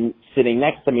woman sitting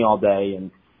next to me all day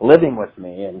and living with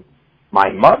me and my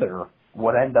mother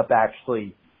would end up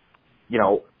actually, you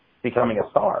know, becoming a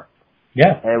star.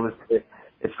 Yeah. And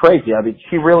it's crazy. I mean,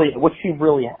 what she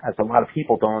really has, a lot of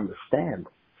people don't understand.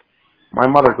 My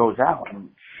mother goes out and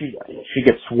she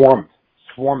gets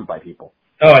swarmed by people.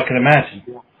 Oh, I can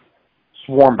imagine.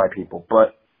 Swarmed by people,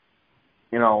 but,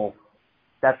 you know,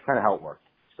 that's kind of how it works.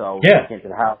 So yeah. She came to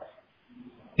the house.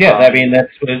 Yeah, I mean, that's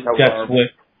what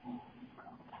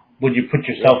would you put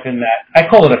yourself in that? I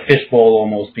call it a fishbowl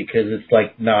almost because it's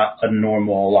like not a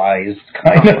normalized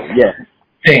kind of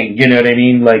thing. You know what I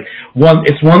mean? Like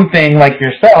it's one thing like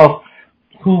yourself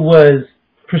who was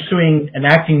pursuing an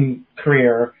acting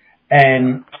career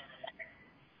and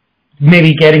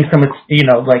maybe getting some, you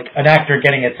know, like an actor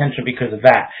getting attention because of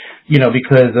that, you know,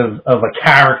 because of a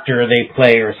character they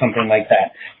play or something like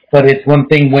that. But it's one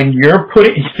thing when you're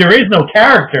there is no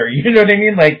character, you know what I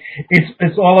mean? Like,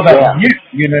 it's all about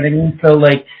you know what I mean? So,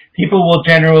 like, people will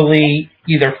generally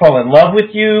either fall in love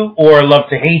with you or love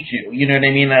to hate you, you know what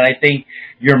I mean? And I think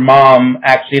your mom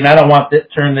actually, and I don't want to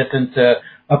turn this into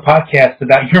a podcast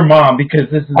about your mom because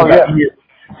this is about you,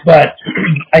 but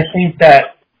I think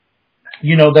that,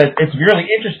 you know, that it's really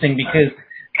interesting because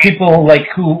people, like,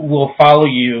 who will follow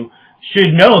you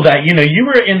should know that, you know, you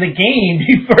were in the game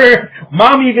before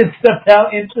Mom even stepped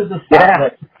out into the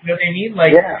spotlight. You know what I mean?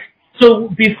 Like, so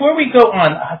before we go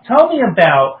on, tell me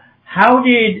about how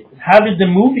did the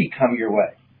movie come your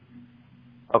way?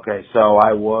 Okay, so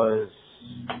I was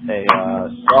a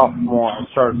sophomore.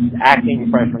 I started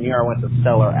acting freshman year. I went to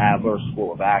Stellar Adler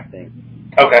School of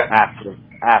Acting. Okay.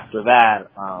 After that,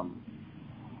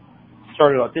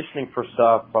 started auditioning for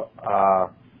stuff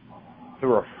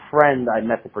through a friend. I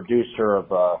met the producer of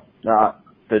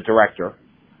the director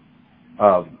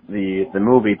of the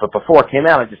movie, but before it came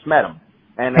out, I just met him.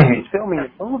 And as he's filming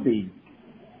the movie,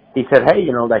 he said, "Hey,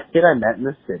 you know, that kid I met in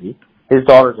the city, his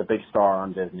daughter's a big star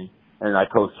on Disney, and I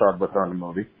co-starred with her in the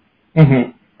movie."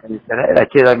 And he said, "Hey,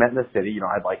 that kid I met in the city, you know,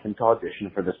 I'd like him to audition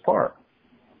for this part."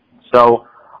 So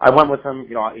I went with him.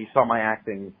 You know, he saw my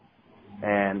acting,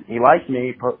 and he liked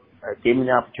me. Gave me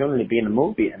the opportunity to be in the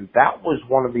movie, and that was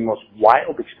one of the most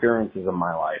wild experiences of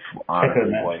my life,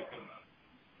 honestly.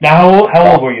 Now,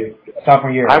 how old were you?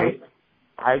 Sophomore year, right?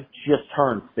 I just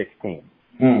turned 16.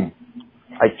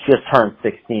 I just turned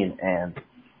 16, and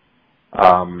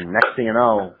next thing you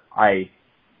know,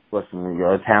 listen,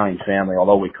 we're an Italian family,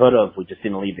 although we could have, we just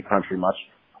didn't leave the country much.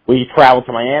 We traveled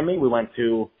to Miami, we went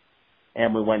to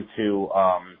down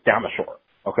the shore.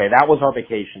 Okay, that was our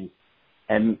vacation.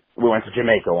 And we went to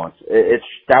Jamaica once.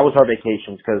 That was our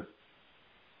vacations because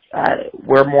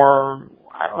we're more,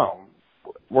 I don't know,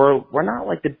 we're not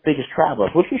like the biggest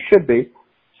travelers, which we should be.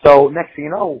 So next thing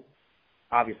you know,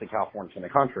 obviously California's in the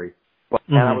country,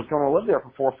 and I was going to live there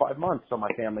for 4 or 5 months. So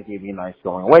my family gave me a nice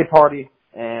going away party,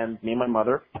 and me and my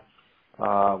mother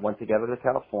went together to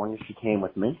California. She came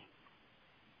with me.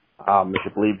 She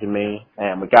believed in me,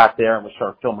 and we got there and we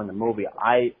started filming the movie.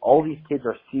 All these kids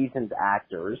are seasoned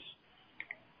actors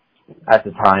at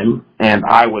the time, and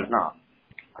I was not.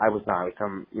 I was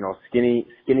some, you know, skinny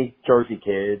Jersey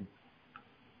kid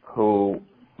who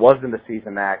wasn't a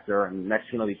seasoned actor, and next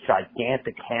thing you know, these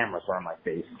gigantic cameras are on my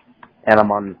face, and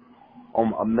I'm on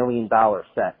 $1 million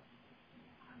set.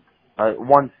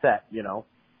 One set, you know.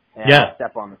 And I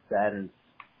step on the set, and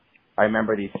I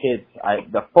remember these kids,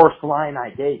 the first line I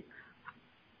gave,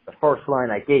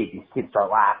 these kids start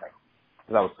laughing,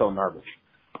 because I was so nervous,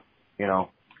 you know.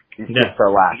 These kids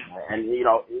start laughing, and you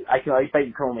know, I bet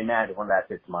you can only imagine what that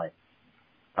did to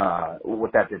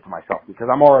myself, because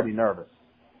I'm already nervous.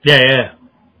 Yeah.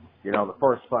 You know, the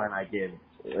first line I give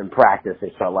in practice,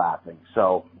 they start laughing.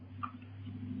 So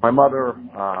my mother,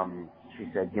 she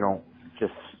said, you know,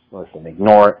 just listen,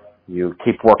 ignore it. You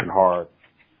keep working hard.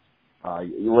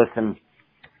 You listen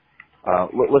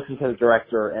to the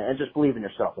director, and just believe in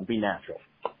yourself and be natural.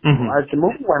 As the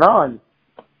movie went on,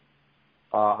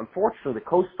 unfortunately, the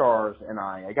co-stars and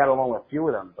I got along with a few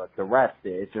of them, but the rest,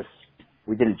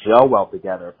 we didn't gel well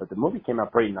together. But the movie came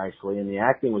out pretty nicely, and the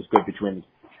acting was good between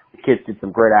the kids. Did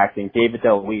some great acting. David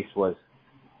DeLuise was,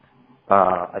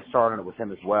 I starred in it with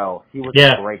him as well. He was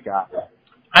a great guy.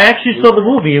 I actually saw the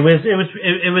movie. It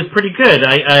was pretty good.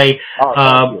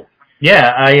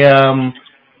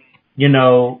 You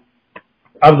know,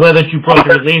 I'm glad that you brought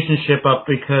the relationship up,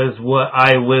 because what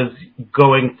I was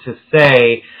going to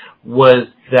say was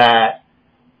that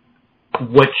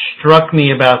what struck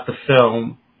me about the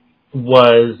film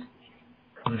was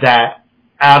that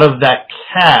out of that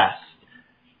cast,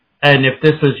 and if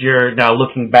this was now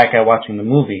looking back at watching the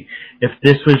movie, if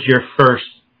this was your first,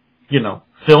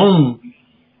 film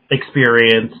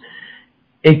experience,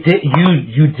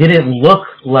 you didn't look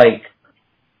like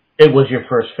it was your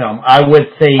first film. I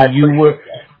would say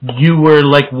you were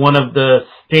like one of the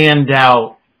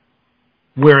standout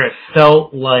where it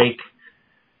felt like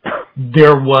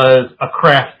there was a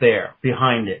craft there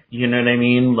behind it. You know what I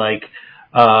mean? Like,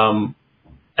 and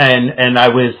I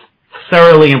was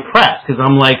thoroughly impressed because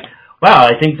I'm like, wow,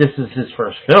 I think this is his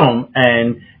first film,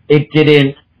 and it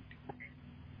didn't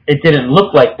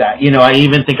look like that. I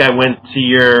even think I went to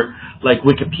your like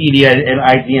Wikipedia and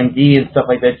IDMD and stuff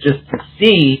like that just to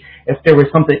see if there was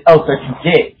something else that you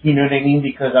did. You know what I mean?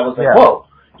 Because I was like, whoa,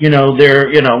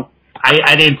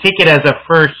 I didn't take it as a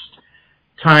first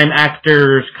time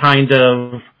actor's kind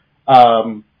of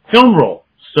film role.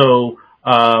 So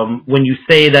when you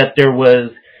say that there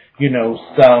was,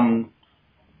 some,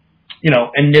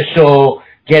 initial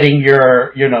getting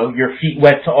your feet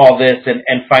wet to all this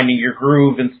and finding your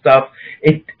groove and stuff,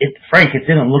 Frank, it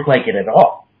didn't look like it at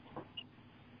all.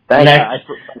 Thank you. I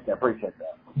appreciate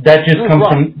that. That just comes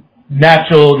from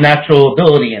natural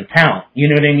ability and talent. You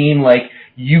know what I mean? Like,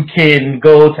 you can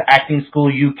go to acting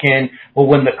school, but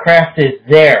when the craft is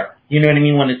there, you know what I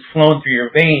mean? When it's flowing through your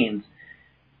veins,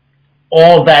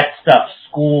 all that stuff,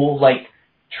 school, like,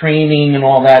 training and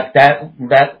all that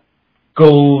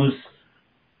goes,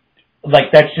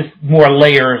 like, that's just more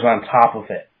layers on top of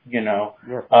it, Yes.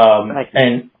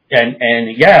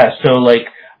 And yeah, so like,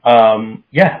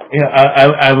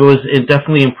 I was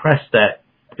definitely impressed that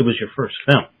it was your first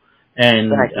film.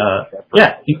 And,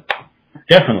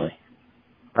 definitely.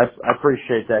 I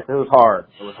appreciate that. It was hard.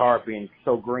 It was hard being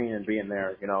so green and being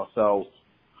there, so,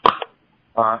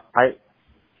 I'll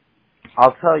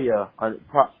tell you,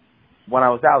 when I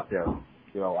was out there,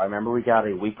 I remember we got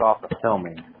a week off of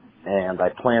filming, and I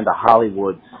planned a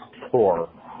Hollywood tour,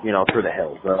 through the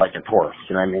hills, like a tourist,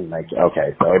 you know what I mean? Like,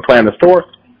 okay, so I planned this tour,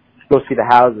 go see the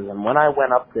houses, and when I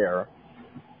went up there,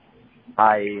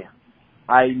 I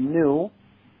knew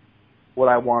what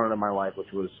I wanted in my life,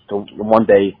 which was to one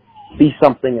day be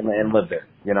something and live there,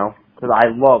 because I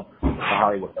love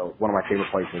Hollywood, one of my favorite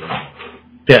places.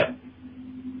 Yeah.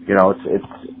 It's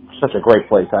such a great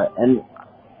place. And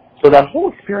so that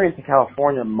whole experience in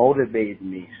California motivated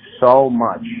me so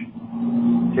much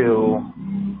to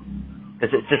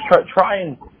just try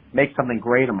and make something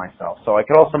great of myself so I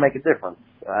could also make a difference.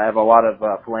 I have a lot of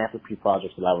philanthropy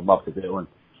projects that I would love to do, and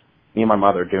me and my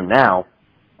mother do now.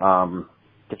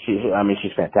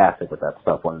 She's fantastic with that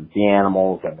stuff, when the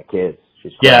animals and the kids.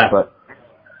 She's great. Yeah. But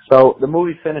so the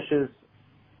movie finishes.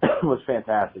 It was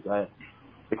fantastic.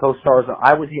 The co-stars,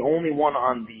 I was the only one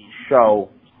on the show,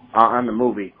 on the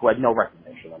movie, who had no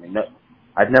recognition.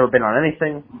 I'd never been on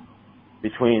anything.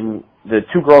 Between the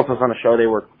two girls who was on the show, they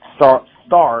were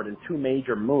starred in two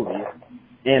major movies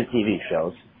and TV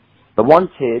shows. The one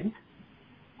kid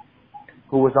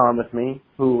who was on with me,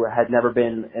 who had never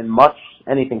been in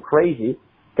anything crazy,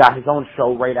 got his own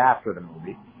show right after the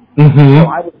movie. Mm-hmm. So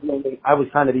I was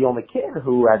kind of the only kid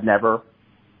who had never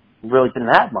really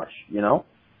didn't have much,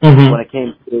 Mm-hmm. when it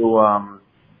came to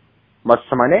much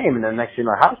to my name. And then next year,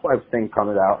 my Housewives thing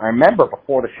comes out. I remember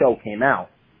before the show came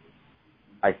out,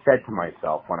 I said to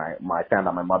myself when I found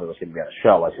out my mother was going to be on the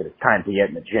show, I said, it's time to get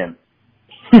in the gym.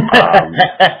 I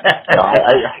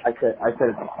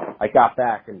got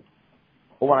back,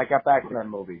 but when I got back from that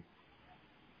movie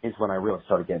is when I really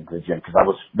started getting to the gym, because I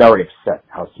was very upset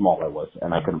how small I was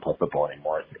and I couldn't play football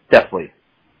anymore. It definitely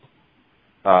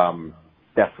was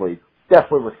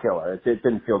killer. It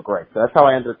didn't feel great. So that's how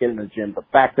I ended up getting in the gym.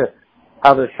 But back to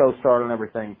how the show started and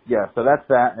everything. Yeah, so that's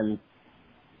that. And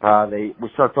we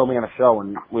started filming on a show,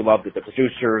 and we loved it. The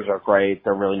producers are great.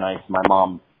 They're really nice. My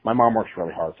mom works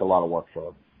really hard. It's a lot of work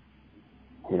for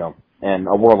her. And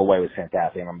A World Away was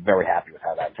fantastic, and I'm very happy with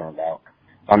how that turned out.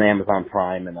 On Amazon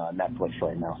Prime and Netflix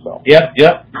right now. So. Yep.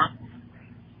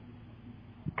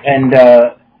 And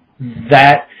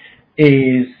that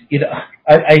is,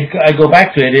 I go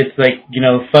back to it. It's like,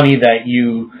 funny that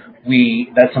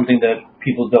that's something that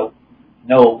people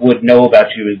would know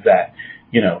about you, is that,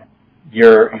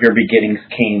 your beginnings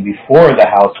came before the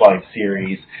Housewives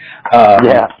series.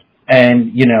 Yeah.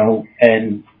 And,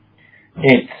 and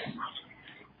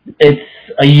it's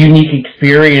a unique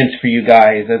experience for you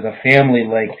guys as a family.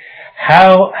 Like,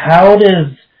 how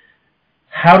does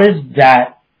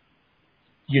that,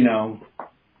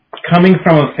 coming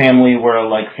from a family where,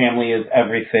 like, family is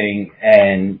everything,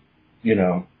 and,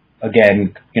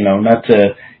 again, not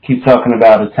to keep talking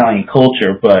about Italian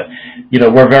culture, but,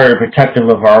 we're very protective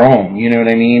of our own, you know what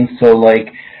I mean? So,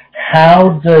 like,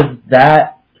 how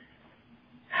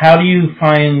do you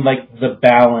find, like, the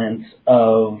balance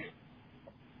of,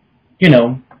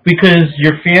 because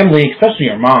your family, especially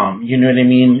your mom, you know what I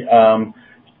mean,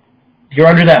 you're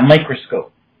under that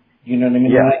microscope, you know what I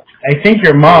mean? Yeah. I think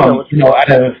your mom,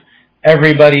 out of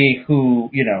everybody who,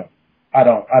 I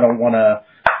don't want to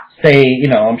say,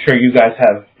 I'm sure you guys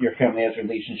have, your family has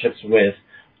relationships with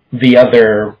the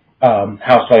other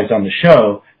housewives on the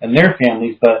show and their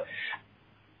families, but,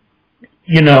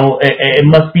 it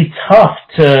must be tough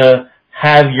to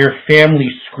have your family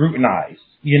scrutinized,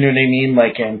 you know what I mean?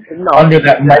 Like, and under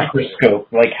that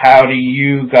microscope, like, how do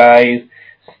you guys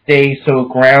stay so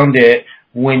grounded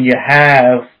when you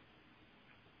have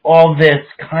all this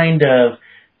kind of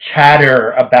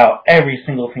chatter about every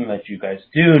single thing that you guys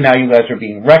do? Now you guys are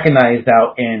being recognized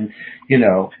out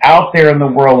out there in the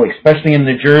world, especially in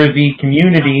the Jersey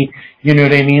community, you know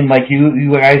what I mean? Like,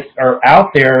 you guys are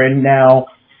out there, and now,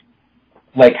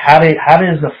 like, how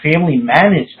does a family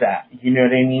manage that? You know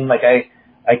what I mean? Like,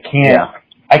 I can't,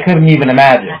 I couldn't even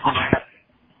imagine.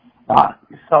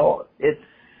 So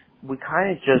we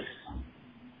kind of just,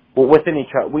 within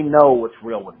each other, we know what's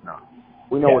real, what's not.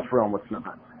 We know what's real and what's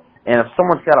not. And if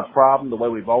someone's got a problem, the way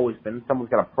we've always been, someone's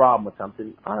got a problem with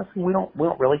something, honestly, we don't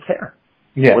really care.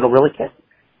 Yeah. We don't really care.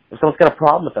 If someone's got a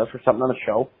problem with us or something on the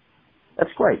show,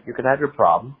 that's great. You can have your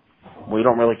problem. We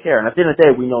don't really care. And at the end of the day,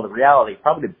 we know the reality.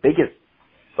 Probably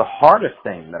the hardest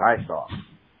thing that I saw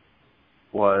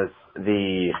was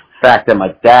the fact that my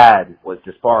dad was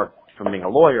disbarred from being a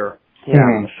lawyer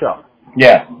on the show.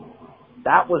 Yeah.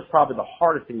 That was probably the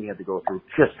hardest thing we had to go through,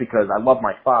 just because I love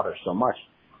my father so much.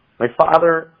 My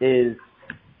father is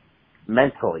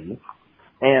mentally,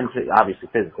 and obviously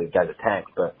physically, the guy's a tank,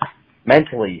 but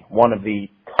mentally one of the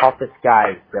toughest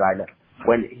guys that I know.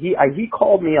 When he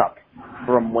called me up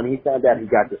from when he found out he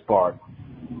got disbarred.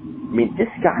 I mean, this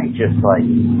guy just, like,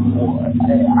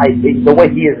 the way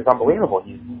he is unbelievable.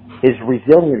 His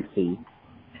resiliency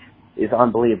is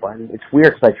unbelievable. I mean, it's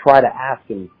weird because I try to ask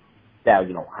him,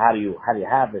 Dad, how do you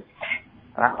have this?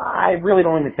 I really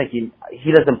don't even think he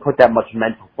doesn't put that much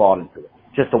mental thought into it.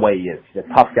 Just the way he is. He's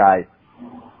a tough guy,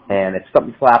 and if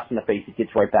something slaps in the face, he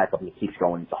gets right back up and he keeps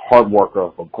going. He's a hard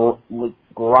worker,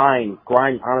 grind.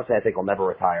 Honestly, I think he'll never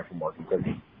retire from working because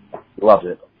he loves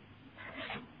it.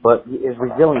 But his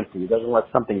resiliency, he doesn't let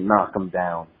something knock him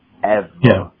down ever.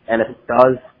 Yeah. And if it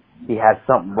does, he has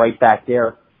something right back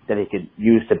there that he could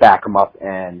use to back him up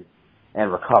and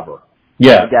recover.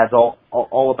 Yeah. The guy's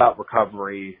all about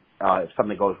recovery. If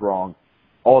something goes wrong,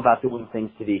 all about doing things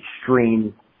to the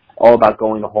extreme, all about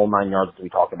going the whole 9 yards that we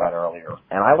talked about earlier.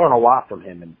 And I learn a lot from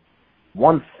him. And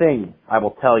one thing I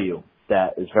will tell you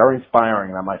that is very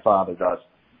inspiring that my father does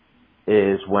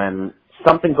is when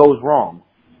something goes wrong,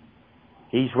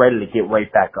 he's ready to get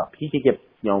right back up. He could get,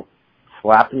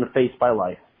 slapped in the face by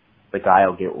life. The guy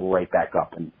will get right back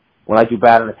up. And when I do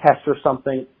bad on a test or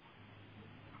something,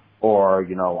 or,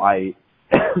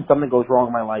 something goes wrong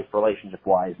in my life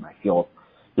relationship-wise, and I feel,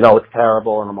 it's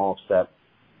terrible and I'm all upset,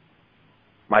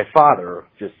 my father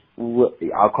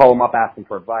I'll call him up, ask him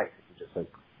for advice. He just says,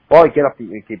 well, you get up,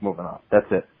 you keep moving on. That's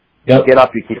it. Yep. You get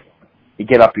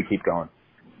up, you keep going.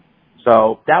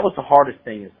 So that was the hardest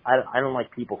thing is I don't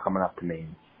like people coming up to me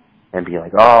and be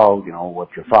like, oh,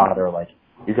 what's your father? Like,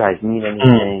 you guys need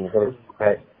anything?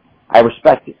 Okay. I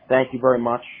respect it. Thank you very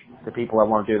much to people that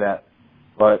want to do that.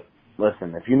 But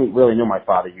listen, if you really knew my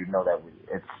father, you'd know that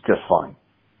it's just fine.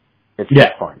 It's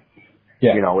just fine.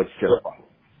 Yeah. It's just fine.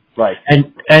 Like,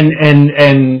 and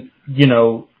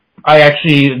I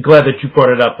actually glad that you brought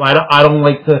it up. I don't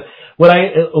like to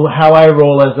how I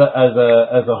roll as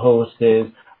a host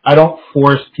is I don't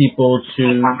force people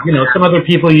to some other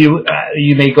people you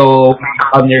may go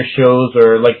on their shows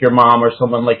or like your mom or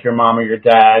someone like your mom or your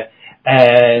dad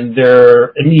and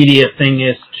their immediate thing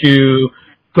is to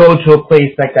go to a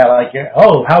place like that, like,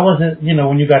 oh, how was it,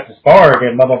 when you got disbarred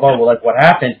and blah, blah, blah, well, like, what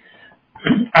happened?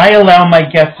 I allow my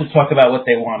guests to talk about what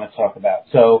they want to talk about.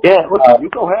 So yeah, listen, you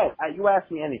go ahead. You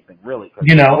ask me anything, really.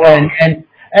 And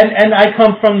I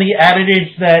come from the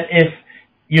adage that if,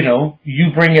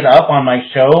 you bring it up on my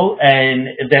show and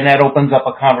then that opens up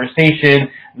a conversation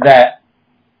that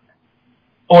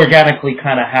organically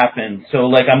kind of happens. So,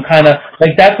 like, I'm kind of,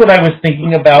 like, that's what I was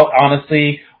thinking about,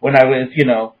 honestly, when I was,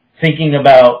 thinking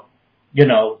about,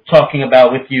 talking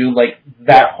about with you, like,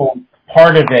 that whole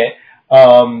part of it,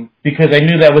 because I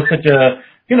knew that was such a,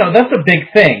 that's a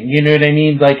big thing, you know what I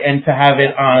mean? Like, and to have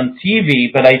it on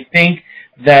TV, but I think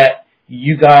that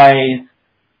you guys,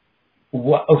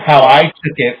 how I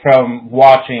took it from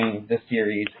watching the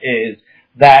series is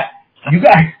that you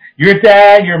guys, your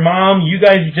dad, your mom, you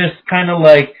guys just kind of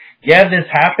like, yeah, this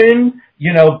happened,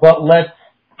 but let's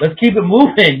keep it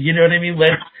moving. You know what I mean?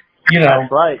 Let's,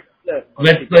 That's right. Yeah,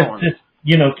 let's just,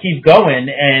 keep going.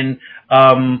 And,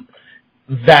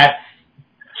 that's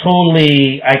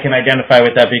totally, I can identify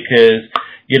with that because,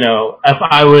 if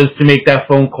I was to make that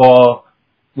phone call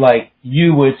like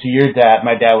you would to your dad,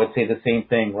 my dad would say the same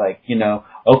thing. Like,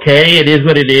 okay, it is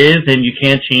what it is, and you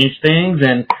can't change things,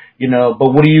 and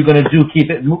but what are you gonna do? Keep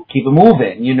it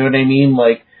moving. You know what I mean?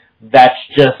 Like, that's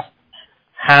just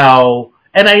how.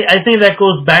 And I think that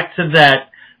goes back to that.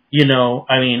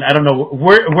 I mean, I don't know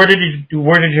where did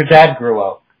your dad grow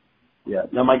up? Yeah.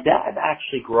 No, my dad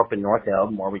actually grew up in North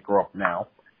Elm, where we grew up now.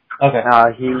 Okay.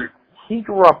 He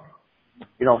grew up.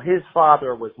 His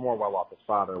father was more well off. His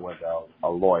father was a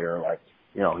lawyer, like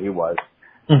he was.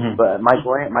 Mm-hmm. But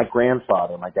my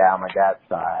grandfather, my dad's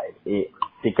side,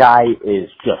 the guy is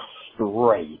just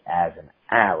straight as an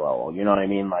arrow. You know what I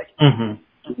mean? Like,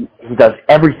 he does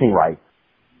everything right.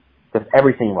 He's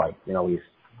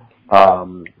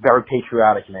very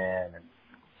patriotic man.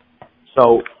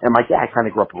 And my dad kind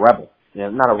of grew up a rebel.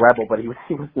 Not a rebel, but he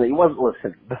wasn't.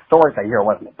 Listen, the stories I hear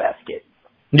wasn't the best kid.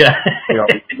 Yeah.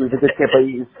 He was a good kid, but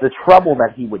the trouble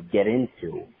that he would get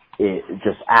into is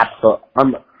just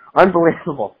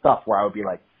unbelievable stuff. Where I would be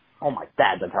like, "Oh my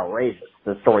dad, that's outrageous!"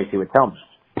 The stories he would tell me.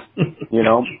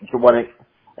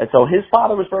 And so his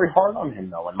father was very hard on him,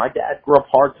 though, and my dad grew up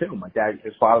hard too.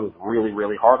 His father was really,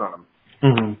 really hard on him.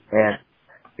 Mm-hmm. And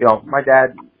my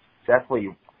dad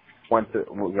definitely went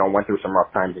through some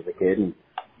rough times as a kid, and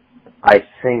I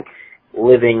think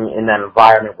living in that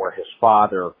environment where his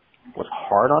father was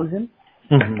hard on him,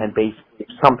 and basically if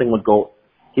something would go,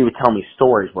 he would tell me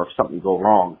stories where if something would go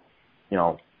wrong,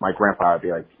 my grandpa would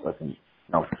be like, "Listen,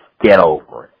 get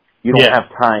over it. You don't have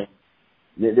time.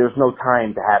 There's no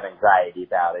time to have anxiety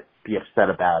about it, be upset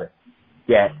about it.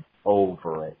 Get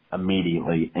over it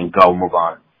immediately and go move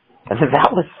on." And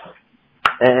that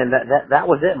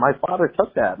was it. My father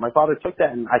took that,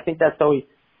 and I think that's how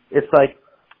it's like,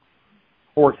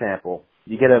 for example,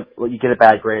 you get a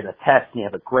bad grade in a test, and you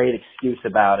have a great excuse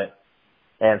about it,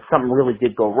 and something really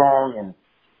did go wrong,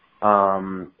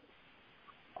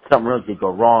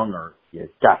 or you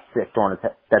got sick during a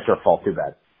test. That's your fault. Too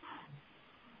bad.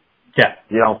 Yeah.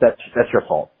 That's your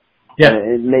fault. Yeah.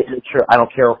 And make sure, I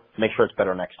don't care. Make sure it's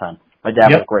better next time. My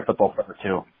dad was a great football player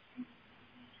too,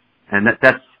 and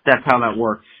that's how that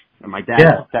works. And my dad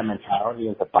took that mentality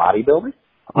into bodybuilding,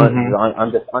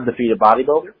 undefeated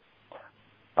bodybuilder.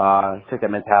 He took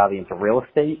that mentality into real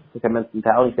estate. Took that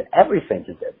mentality into everything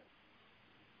he did.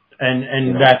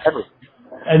 And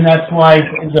that's why,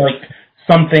 like,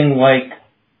 something like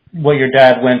what your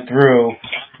dad went through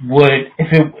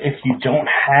if you don't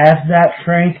have that,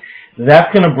 Frank,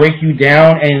 that's gonna break you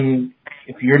down. And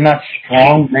if you're not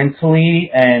strong mentally,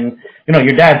 and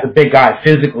your dad's a big guy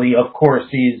physically, of course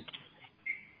he's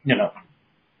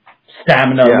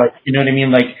stamina, like, you know what I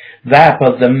mean, like that,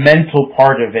 but the mental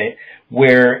part of it,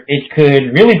 where it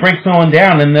could really break someone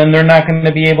down, and then they're not going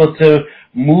to be able to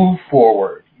move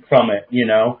forward from it,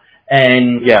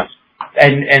 and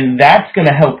and that's going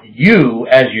to help you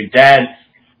as your dad's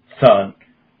son.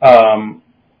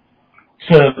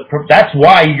 That's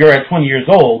why you're at 20 years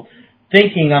old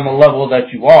thinking on the level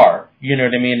that you are, you know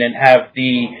what I mean, and have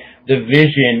the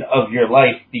vision of your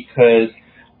life because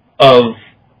of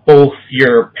both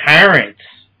your parents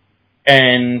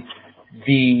and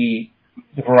the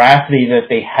veracity that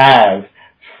they have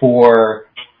for,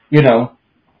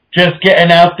 just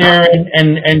getting out there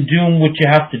and doing what you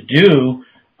have to do,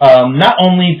 not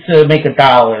only to make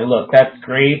 $1. Look, that's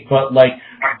great, but like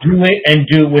do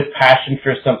it with passion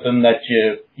for something that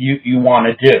you want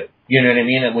to do. You know what I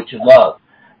mean, and what you love.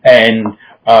 And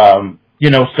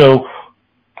so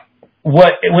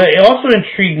what also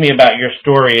intrigued me about your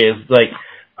story is like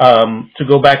to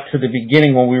go back to the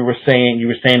beginning when you were saying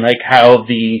like how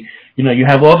you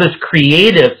have all this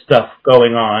creative stuff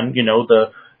going on,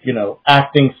 the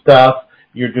acting stuff,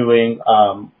 you're doing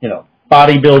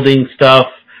bodybuilding stuff,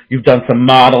 you've done some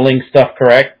modeling stuff,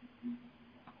 correct?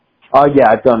 Yeah,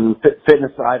 I've done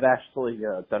fitness. I've actually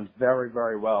done very,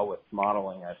 very well with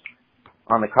modeling.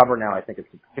 On the cover now, I think it's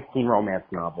 15 romance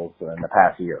novels in the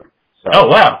past year. So. Oh,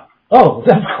 wow. Oh,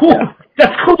 that's cool. Yeah.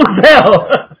 That's cool as hell.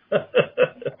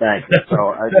 Thank you.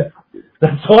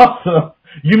 That's awesome.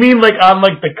 You mean like on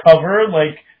like the cover,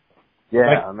 like? Yeah,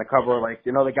 like, on the cover, like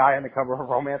the guy on the cover of a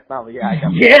romance novel.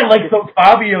 Yeah, like some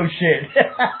Fabio shit.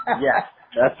 Yeah,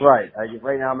 that's right.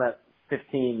 Right now I'm at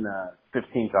 15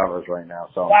 covers right now.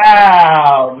 So.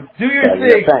 Wow, do your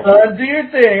thing, son. Do your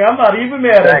thing. I'm not even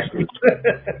mad at you.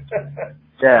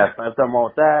 Yeah, I've done well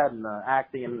with that and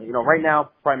acting, and right now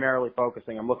primarily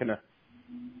focusing. I'm looking to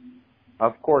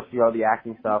of course, the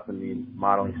acting stuff and the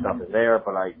modeling stuff is there,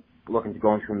 but I looking to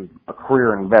go into a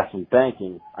career in investment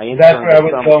banking. That's where I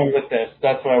was going with this.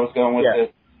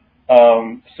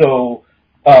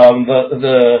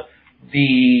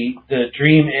 The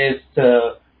dream is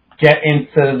to get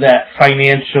into that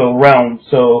financial realm.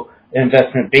 So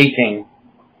investment banking.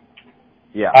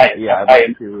 Yeah, I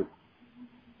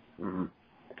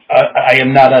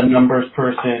am not a numbers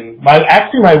person.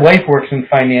 My wife works in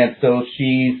finance, so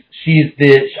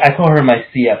I call her my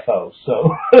CFO.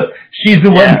 So she's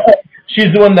the one.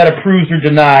 She's the one that approves or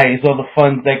denies all the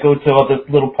funds that go to all this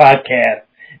little podcast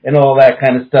and all that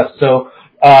kind of stuff. So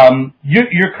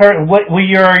you're current. What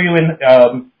year are you in?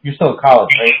 You're still in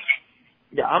college, right?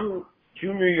 Yeah, I'm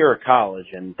junior year of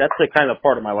college, and that's the kind of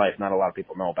part of my life not a lot of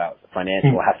people know about, the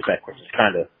financial aspect, which is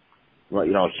kind of a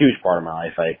huge part of my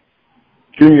life.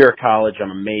 Junior year of college,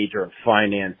 I'm a major in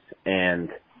finance and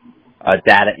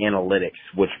data analytics,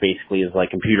 which basically is like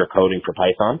computer coding for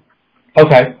Python.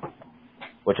 Okay.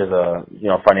 Which is a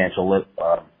financial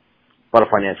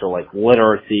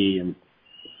literacy and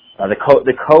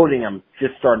the coding. I'm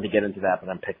just starting to get into that, but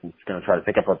I'm going to try to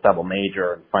pick up a double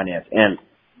major in finance and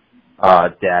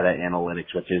data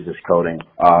analytics, which is this coding.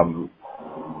 And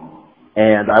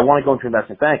I want to go into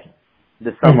investment banking.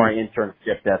 This summer I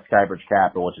internship at Skybridge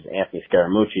Capital, which is Anthony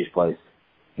Scaramucci's place.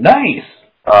 Nice.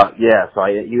 So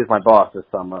he was my boss this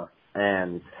summer,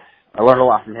 and I learned a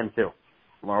lot from him too.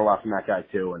 I learned a lot from that guy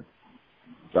too, and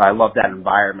so I love that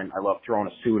environment. I love throwing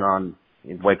a suit on,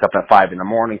 wake up at 5 in the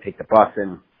morning, take the bus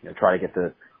in, try to get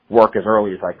to work as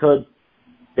early as I could,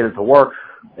 get into work,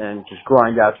 and just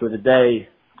grind out through the day,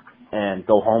 and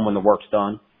go home when the work's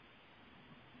done,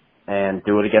 and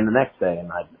do it again the next day.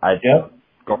 And I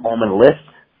go home and list,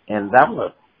 and that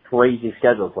was a crazy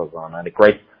schedule to was on. I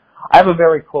have a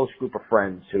very close group of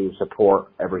friends who support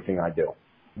everything I do.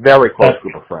 Very close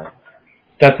group of friends.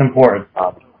 That's important.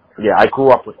 I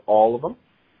grew up with all of them.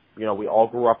 We all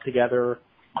grew up together,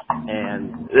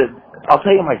 and I'll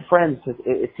tell you, my friends,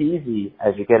 it's easy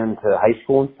as you get into high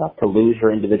school and stuff to lose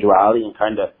your individuality and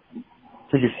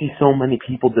so you see so many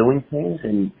people doing things,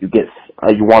 and you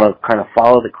want to kind of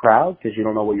follow the crowd because you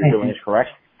don't know what you're doing is correct.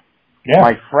 Yeah.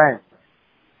 My friends,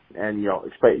 and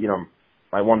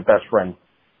my one best friend.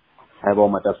 I have all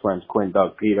my best friends: Quinn,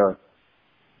 Doug, Peter,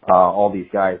 all these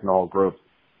guys in the whole group.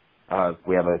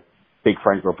 We have a big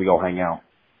friend group. We go hang out.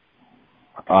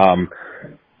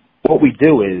 What we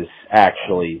do is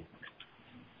actually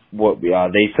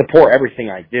they support everything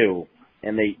I do,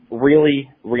 and they really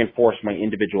reinforce my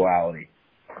individuality.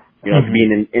 To be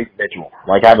an individual.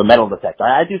 Like I have a metal detector.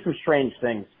 I do some strange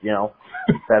things.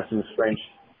 That's some strange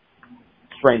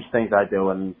things I do,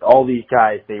 and all these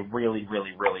guys, they really,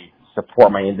 really, really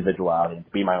support my individuality and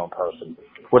to be my own person.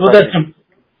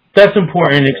 That's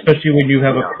important, especially when you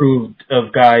have a crew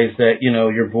of guys that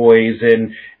your boys,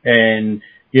 and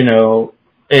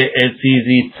it's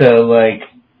easy to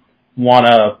want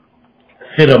to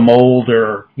fit a mold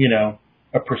or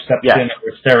a perception or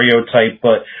a stereotype,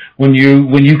 but when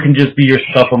you can just be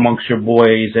yourself amongst your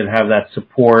boys and have that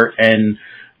support and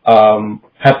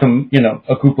have some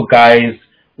a group of guys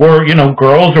or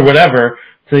girls or whatever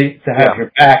to have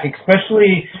your back,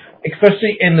 especially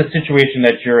in the situation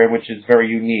that you're in, which is very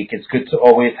unique. It's good to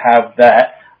always have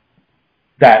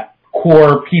that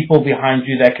core people behind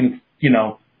you that can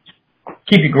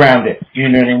keep you grounded. You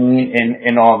know what I mean?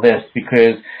 In all this,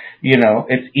 because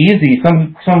it's easy.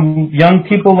 Some young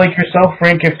people like yourself,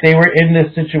 Frank, if they were in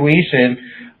this situation,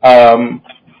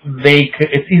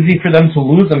 it's easy for them to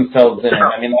lose themselves in it.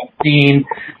 I mean, I've seen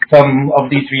some of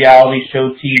these reality show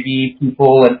TV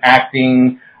people and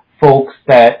acting folks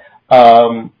that,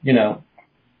 that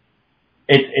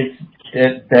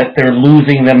they're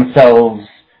losing themselves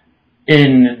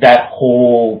in that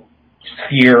whole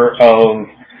sphere of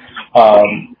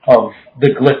the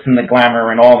glitz and the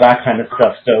glamour and all that kind of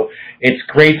stuff. So it's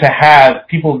great to have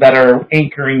people that are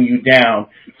anchoring you down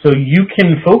so you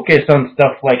can focus on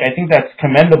stuff I think that's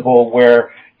commendable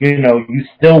where, you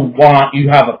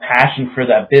have a passion for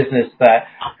that business, that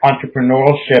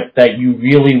entrepreneurship that you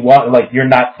really want, you're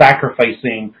not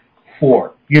sacrificing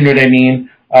for, you know what I mean?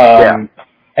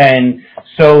 And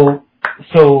so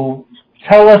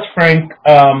tell us, Frank,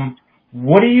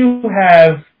 what do you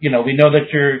have, we know that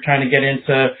you're trying to get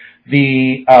into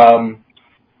the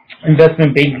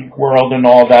investment banking world and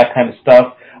all that kind of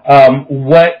stuff.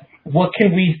 What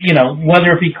can we,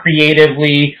 whether it be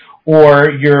creatively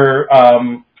or your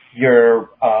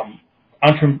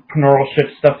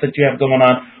entrepreneurship stuff that you have going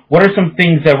on, what are some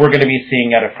things that we're going to be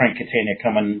seeing out of Frank Catania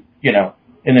coming,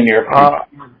 in the near future?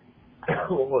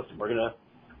 Well, listen,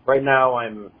 right now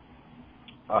I'm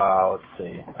Let's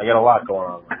see. I got a lot going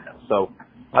on right now. So,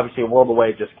 obviously, World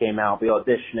Away just came out. Be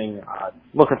auditioning,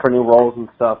 looking for new roles and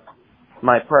stuff.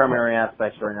 My primary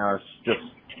aspects right now is just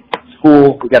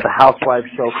school. We got the Housewives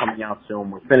show coming out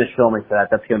soon. We finished filming for that.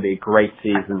 That's going to be a great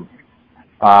season.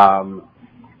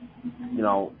 You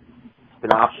know,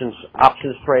 been options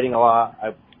trading a lot.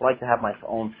 I'd like to have my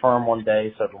own firm one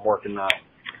day, so I've been working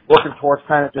towards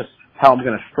kind of just how I'm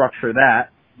going to structure that.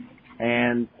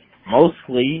 And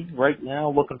mostly, right now,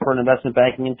 looking for an investment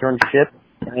banking internship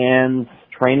and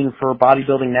training for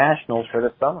bodybuilding nationals for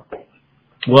this summer.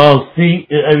 Well, see,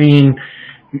 I mean,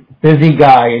 busy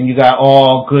guy, and you got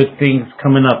all good things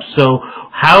coming up. So,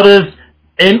 how does,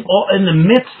 in the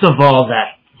midst of all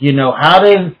that, you know, how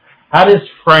does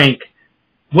Frank,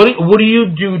 what do you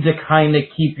do to kind of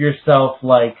keep yourself,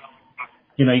 like,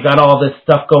 you know, you got all this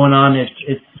stuff going on.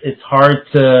 It's hard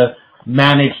to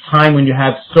manage time when you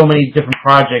have so many different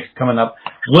projects coming up.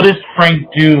 What does Frank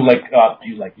do? Like, do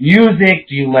you like music?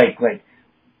 Do you like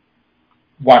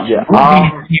watch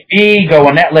movies, TV, go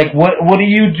on that? Like, what do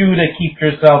you do to keep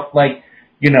yourself, like,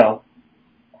 you know,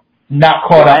 not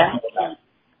caught up?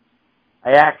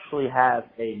 I actually have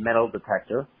a metal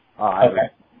detector. I have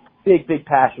a big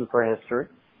passion for history.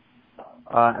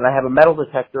 And I have a metal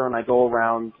detector, and I go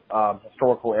around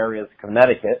historical areas of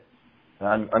Connecticut, and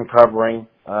I'm uncovering,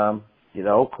 you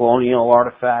know, colonial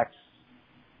artifacts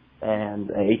and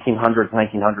 1800s,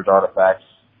 1900s artifacts.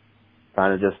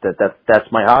 Kind of just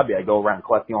that's my hobby. I go around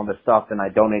collecting all this stuff, and I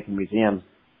donate to museums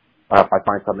if I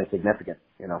find something significant.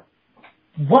 You know.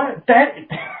 What that?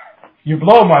 You're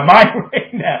blowing my mind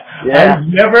right now. Yeah.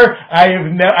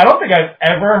 I don't think I've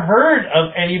ever heard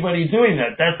of anybody doing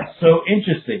that. That's so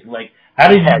interesting. Like, how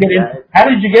did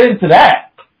you get into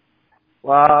that?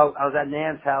 Well, I was at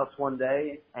Nan's house one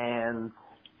day, and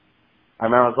I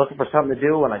remember I was looking for something to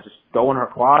do, and I just go in her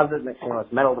closet, next thing you know,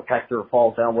 this metal detector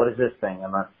falls down. What is this thing?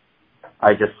 And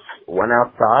I just went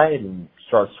outside and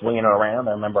started swinging it around.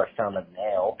 I remember I found a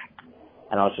nail,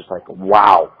 and I was just like,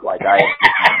 wow. Like,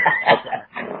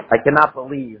 I cannot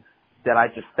believe that I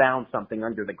just found something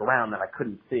under the ground that I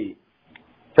couldn't see.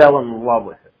 Fell in love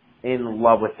with it.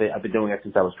 I've been doing it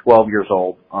since I was 12 years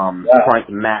old, trying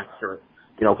to master it,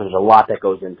 you know, because there's a lot that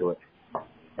goes into it.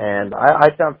 And I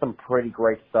found some pretty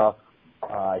great stuff.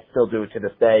 I still do to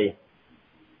this day.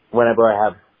 Whenever I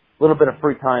have a little bit of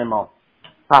free time, I'll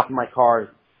hop in my car,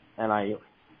 and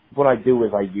what I do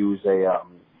is I use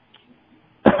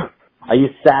I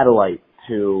use satellite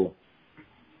to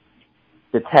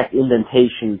detect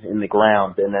indentations in the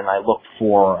ground, and then I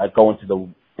go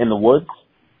in the woods,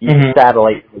 use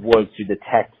satellite in the woods to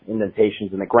detect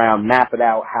indentations in the ground, map it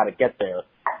out how to get there,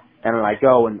 and then I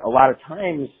go, and a lot of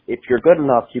times, if you're good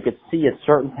enough, you could see a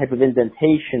certain type of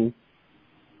indentation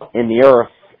in the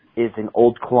earth is an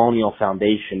old colonial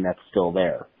foundation that's still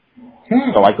there.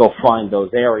 So I go find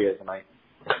those areas, and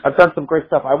I've done some great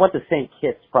stuff. I went to St.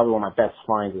 Kitts. Probably one of my best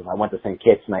finds is I went to St.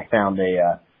 Kitts, and I found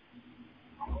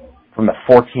from the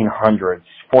 1500s,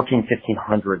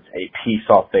 a piece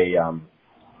off I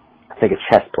think a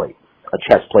chest plate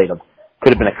of,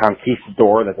 could have been a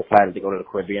conquistador that decided to go to the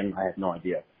Caribbean. I have no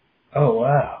idea. Oh,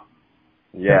 wow.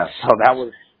 Yeah, so that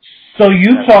was... So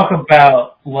you talk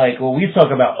about, like, well, we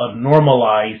talk about a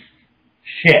normalized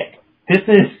shit. This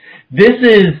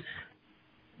is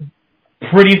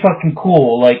pretty fucking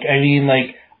cool. Like, I mean,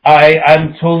 like,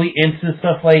 I'm totally into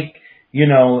stuff like, you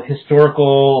know,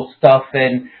 historical stuff,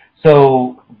 and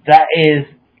so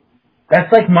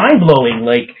that's like mind-blowing,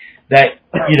 like, that,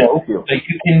 you know, that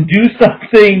you can do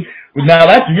something. Now,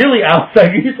 that's really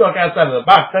outside. You talk outside of the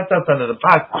box. That's outside of the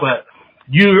box, but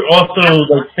you're also,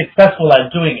 like, successful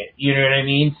at doing it. You know what I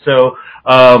mean? So,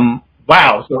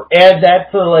 wow. So add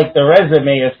that to, like, the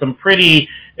resume of some pretty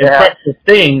impressive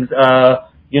things.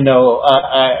 You know,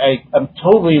 I'm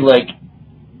totally, like,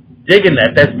 digging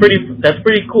that. That's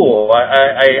pretty cool.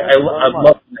 I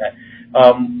love that.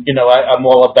 You know, I'm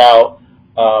all about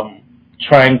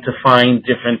trying to find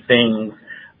different things.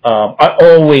 I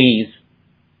always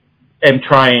am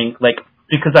trying, like,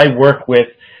 because I work with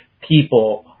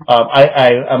people.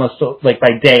 I'm by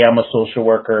day I'm a social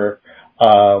worker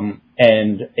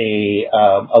and a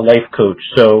life coach.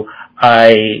 So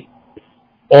I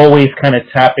always kind of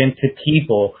tap into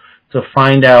people to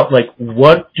find out, like,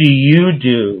 what do you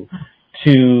do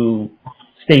to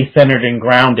stay centered and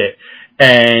grounded?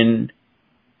 And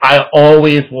I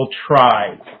always will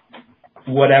try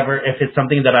whatever, if it's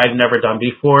something that I've never done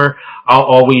before, I'll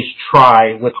always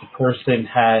try what the person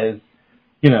has,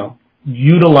 you know,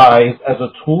 utilized as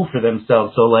a tool for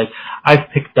themselves. So, like, I've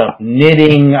picked up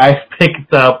knitting, I've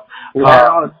picked up...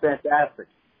 Wow, that's fantastic.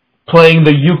 playing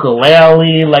the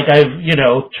ukulele. Like I've,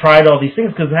 tried all these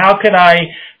things, because how could I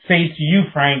say to you,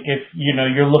 Frank, if,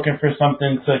 you're looking for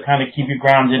something to kind of keep you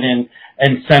grounded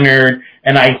and centered,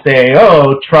 and I say,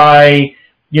 oh, try,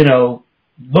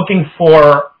 looking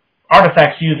for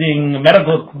artifacts using a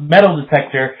metal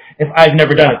detector if I've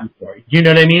never done it before. You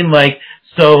know what I mean? Like,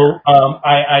 so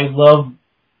I love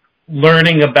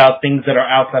learning about things that are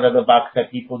outside of the box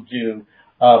that people do,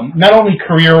 not only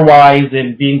career-wise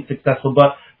and being successful,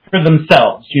 but for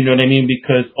themselves. You know what I mean?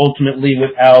 Because ultimately,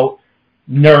 without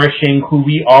nourishing who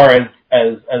we are as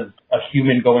a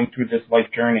human going through this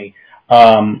life journey,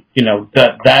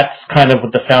 that's kind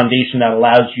of the foundation that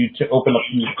allows you to open up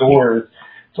these doors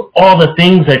to all the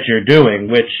things that you're doing,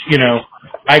 which,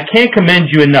 I can't commend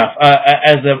you enough.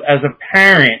 As a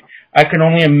parent, I can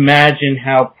only imagine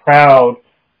how proud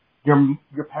your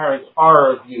parents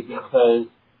are of you, because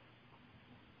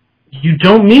you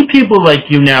don't meet people like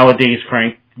you nowadays,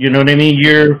 Frank. You know what I mean?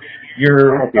 I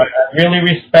really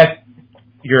respect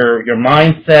your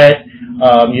mindset.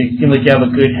 You seem like you have a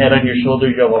good head on your shoulder.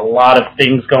 You have a lot of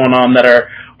things going on that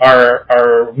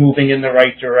are moving in the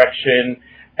right direction.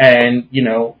 And,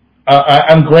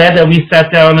 I'm glad that we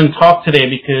sat down and talked today,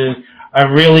 because I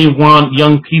really want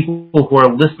young people who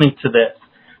are listening to this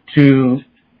to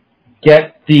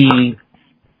get the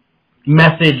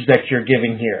message that you're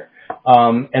giving here.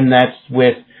 And that's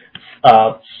with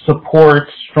support,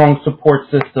 strong support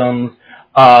systems,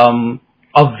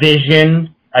 a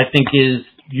vision. I think is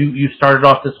you started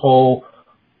off this whole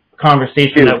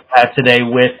conversation that we had today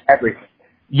with everything.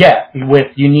 Yeah,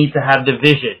 with you need to have the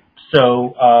vision.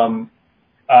 So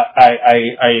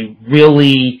I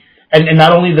really, and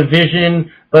not only the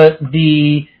vision, but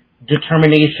the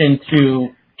determination to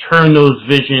turn those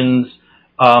visions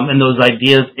and those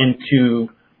ideas into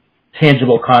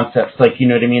tangible concepts, like, you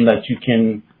know what I mean, that you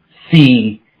can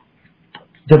see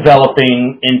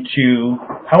developing into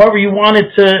however you want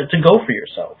it to go for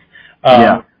yourself.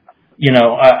 I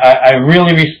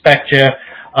really respect you.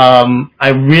 I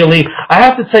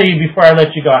have to tell you, before I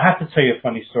let you go, I have to tell you a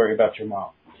funny story about your mom.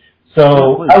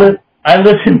 So I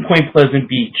live in Point Pleasant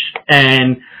Beach,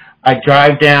 and I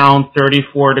drive down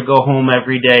 34 to go home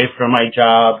every day from my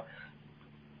job.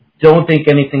 Don't think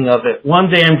anything of it. One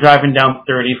day I'm driving down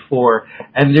 34,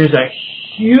 and there's a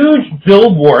huge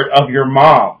billboard of your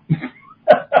mom.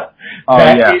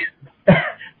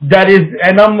 That is,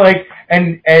 and I'm like,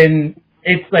 and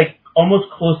it's like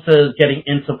almost close to getting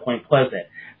into Point Pleasant.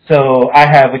 So I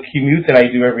have a commute that I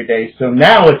do every day. So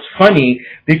now it's funny,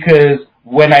 because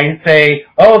when I say,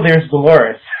 oh, there's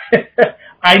Dolores,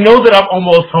 I know that I'm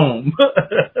almost home.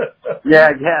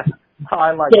 Yes.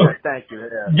 I like that. Thank you.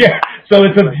 Yeah. So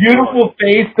it's a beautiful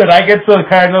face that I get to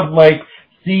kind of like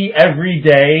see every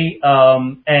day.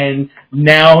 And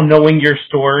now knowing your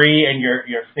story and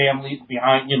your family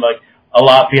behind you, like a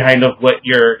lot behind of what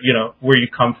where you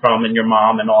come from and your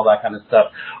mom and all that kind of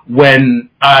stuff. And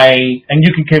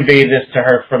you can convey this to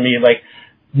her from me, like,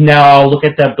 now I'll look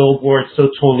at that billboard so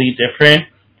totally different,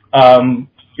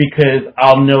 because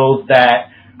I'll know that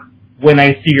when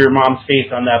I see your mom's face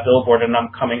on that billboard and I'm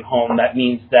coming home, that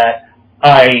means that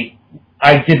I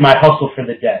did my hustle for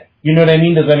the day. You know what I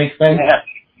mean? Does that make sense?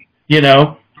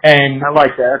 Yeah. And I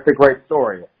like that. That's a great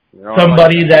story.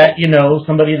 Somebody that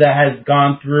has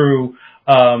gone through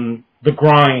the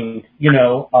grind,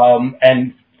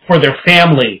 and for their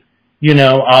family,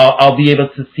 I'll be able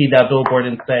to see that billboard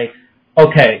and say,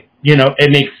 okay,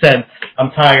 it makes sense.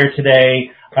 I'm tired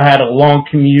today. I had a long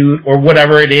commute or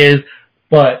whatever it is,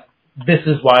 but this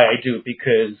is why I do,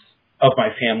 because of my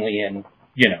family, and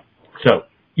so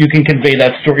you can convey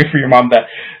that story for your mom. That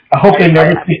I hope they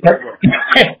never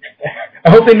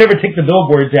take the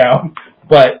billboard down,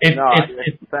 but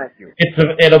thank you.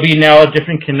 It'll be now a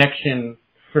different connection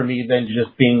for me than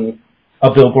just being a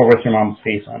billboard with your mom's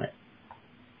face on it.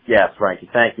 Yes, Frankie,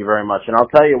 thank you very much. And I'll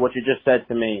tell you what you just said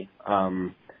to me.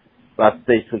 That's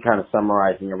basically kind of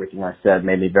summarizing everything I said.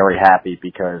 Made me very happy,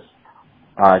 because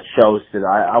it shows that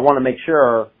I want to make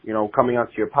sure, coming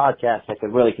onto your podcast, I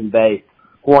could really convey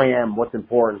who I am, what's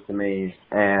important to me,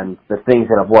 and the things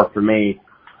that have worked for me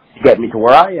to get me to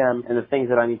where I am, and the things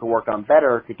that I need to work on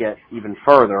better to get even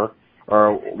further,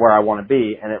 or where I want to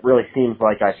be. And it really seems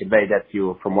like I conveyed that to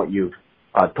you from what you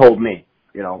told me,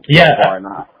 so far, and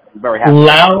I'm very happy.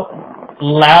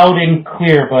 Loud and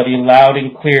clear, buddy, loud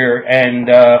and clear. And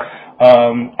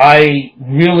I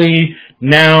really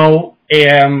now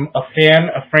am a fan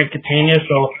of Frank Catania,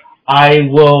 so I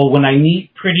will, when I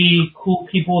meet pretty cool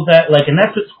people that, like, and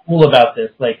that's what's cool about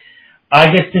this, like, I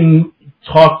get to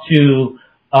talk to,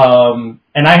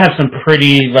 and I have some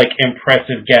pretty, like,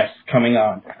 impressive guests coming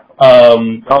on.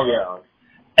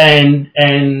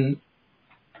 and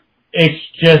it's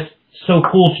just so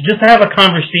cool to just have a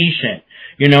conversation,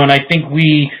 and I think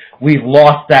we've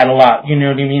lost that a lot, you know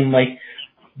what I mean? Like,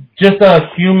 just a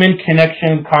human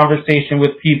connection conversation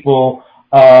with people,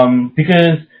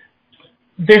 because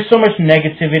there's so much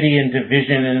negativity and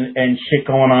division and shit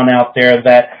going on out there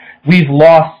that we've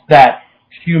lost that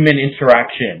human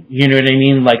interaction, you know what I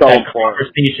mean? Like, that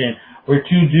conversation where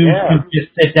two dudes can just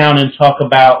sit down and talk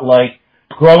about, like,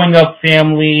 growing up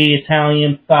family,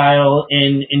 Italian style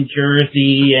in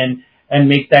Jersey, and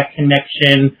make that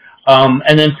connection.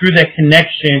 And then through that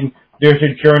connection, there's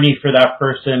a journey for that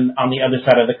person on the other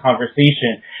side of the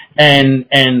conversation. And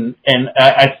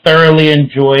I thoroughly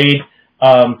enjoyed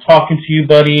talking to you,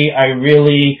 buddy. I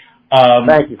really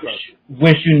Thank you,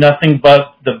 wish you nothing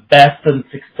but the best and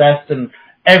success and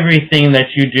everything that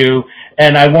you do.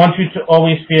 And I want you to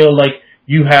always feel like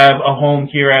you have a home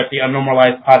here at the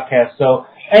Unnormalized Podcast. So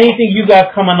anything you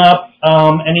got coming up,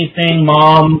 anything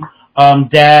Mom,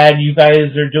 Dad, you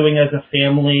guys are doing as a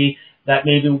family that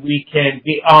maybe we can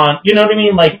be on, you know what I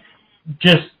mean? Like,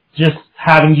 just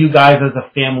having you guys as a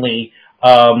family,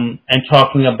 and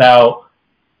talking about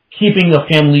keeping a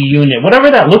family unit,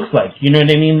 whatever that looks like, you know what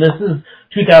I mean? This is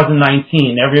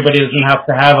 2019. Everybody doesn't have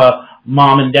to have a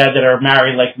mom and dad that are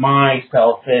married like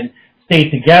myself and stay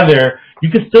together. You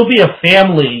can still be a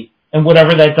family, and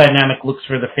whatever that dynamic looks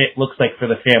like for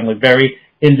the family, very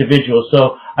individual.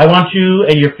 So I want you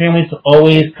and your family to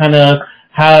always kind of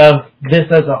have this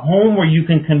as a home where you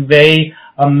can convey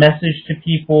a message to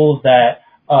people that,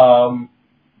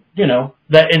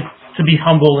 that it's to be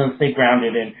humble and stay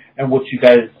grounded in what you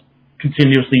guys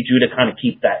continuously do to kind of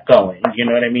keep that going. You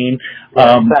know what I mean?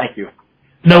 Thank you.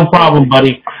 No problem,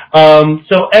 buddy.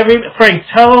 So Frank,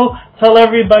 tell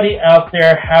everybody out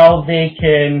there how they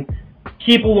can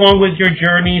keep along with your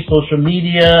journey, social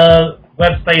media,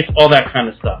 websites, all that kind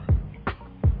of stuff.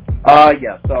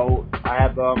 So I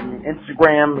have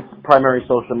Instagram, primary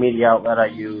social media outlet I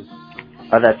use.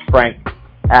 That's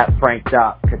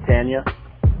Frank@Frank.Catania.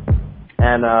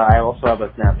 And I also have a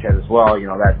Snapchat as well.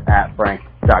 That's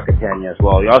 @Frank.Catania as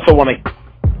well. I also want to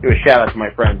do a shout out to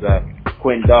my friends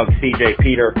Quinn, Doug, CJ,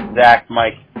 Peter, Zach,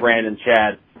 Mike, Brandon,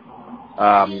 Chad,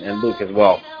 and Luke as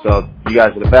well. So you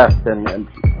guys are the best. And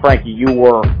Frankie, you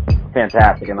were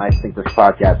fantastic, and I think this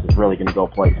podcast is really going to go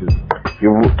places.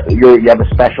 You have a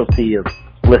specialty of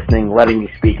listening, letting me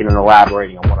speak, and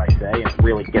elaborating on what I say, and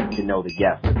really getting to know the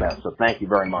guests the best. So thank you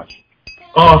very much.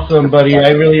 Awesome, buddy.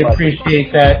 I really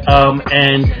appreciate that.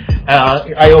 And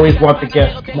I always want the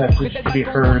guest message to be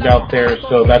heard out there,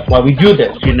 so that's why we do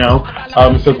this,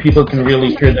 so people can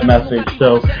really hear the message.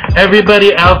 So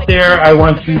everybody out there, I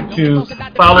want you to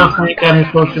follow Frank on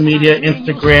his social media,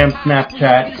 Instagram,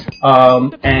 Snapchat,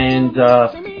 and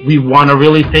we want to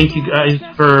really thank you guys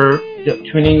for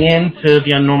tuning in to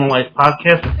the Unnormalized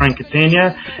Podcast with Frank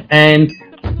Catania, and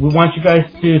we want you guys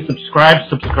to subscribe,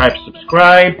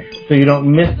 so you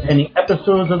don't miss any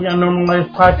episodes of the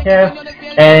Unnormalized Podcast.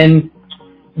 And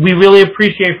we really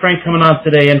appreciate Frank coming on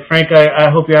today. And Frank, I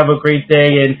hope you have a great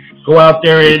day and go out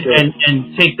there and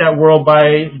take that world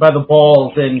by the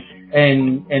balls and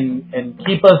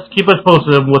keep us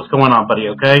posted of what's going on, buddy.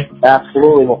 Okay?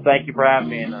 Absolutely. Well, thank you for having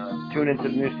me, and tune into the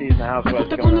new season of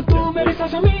Housewives coming up soon.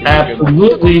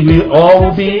 Absolutely. We all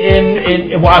will be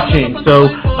in watching. So,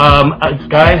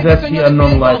 guys, that's the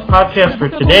Unnormalized Podcast for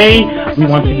today. We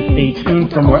want you to stay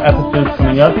tuned for more episodes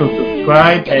coming up. So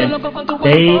subscribe and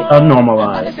stay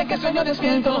unnormalized.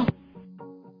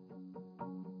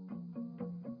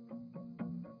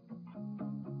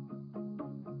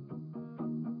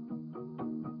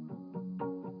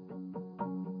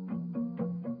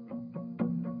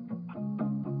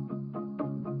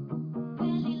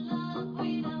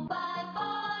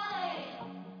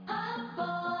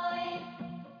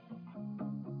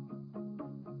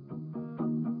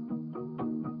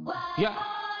 Yeah,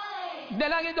 de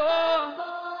la guido,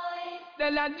 de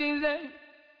la jeans,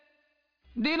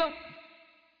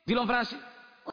 dilo, Francis.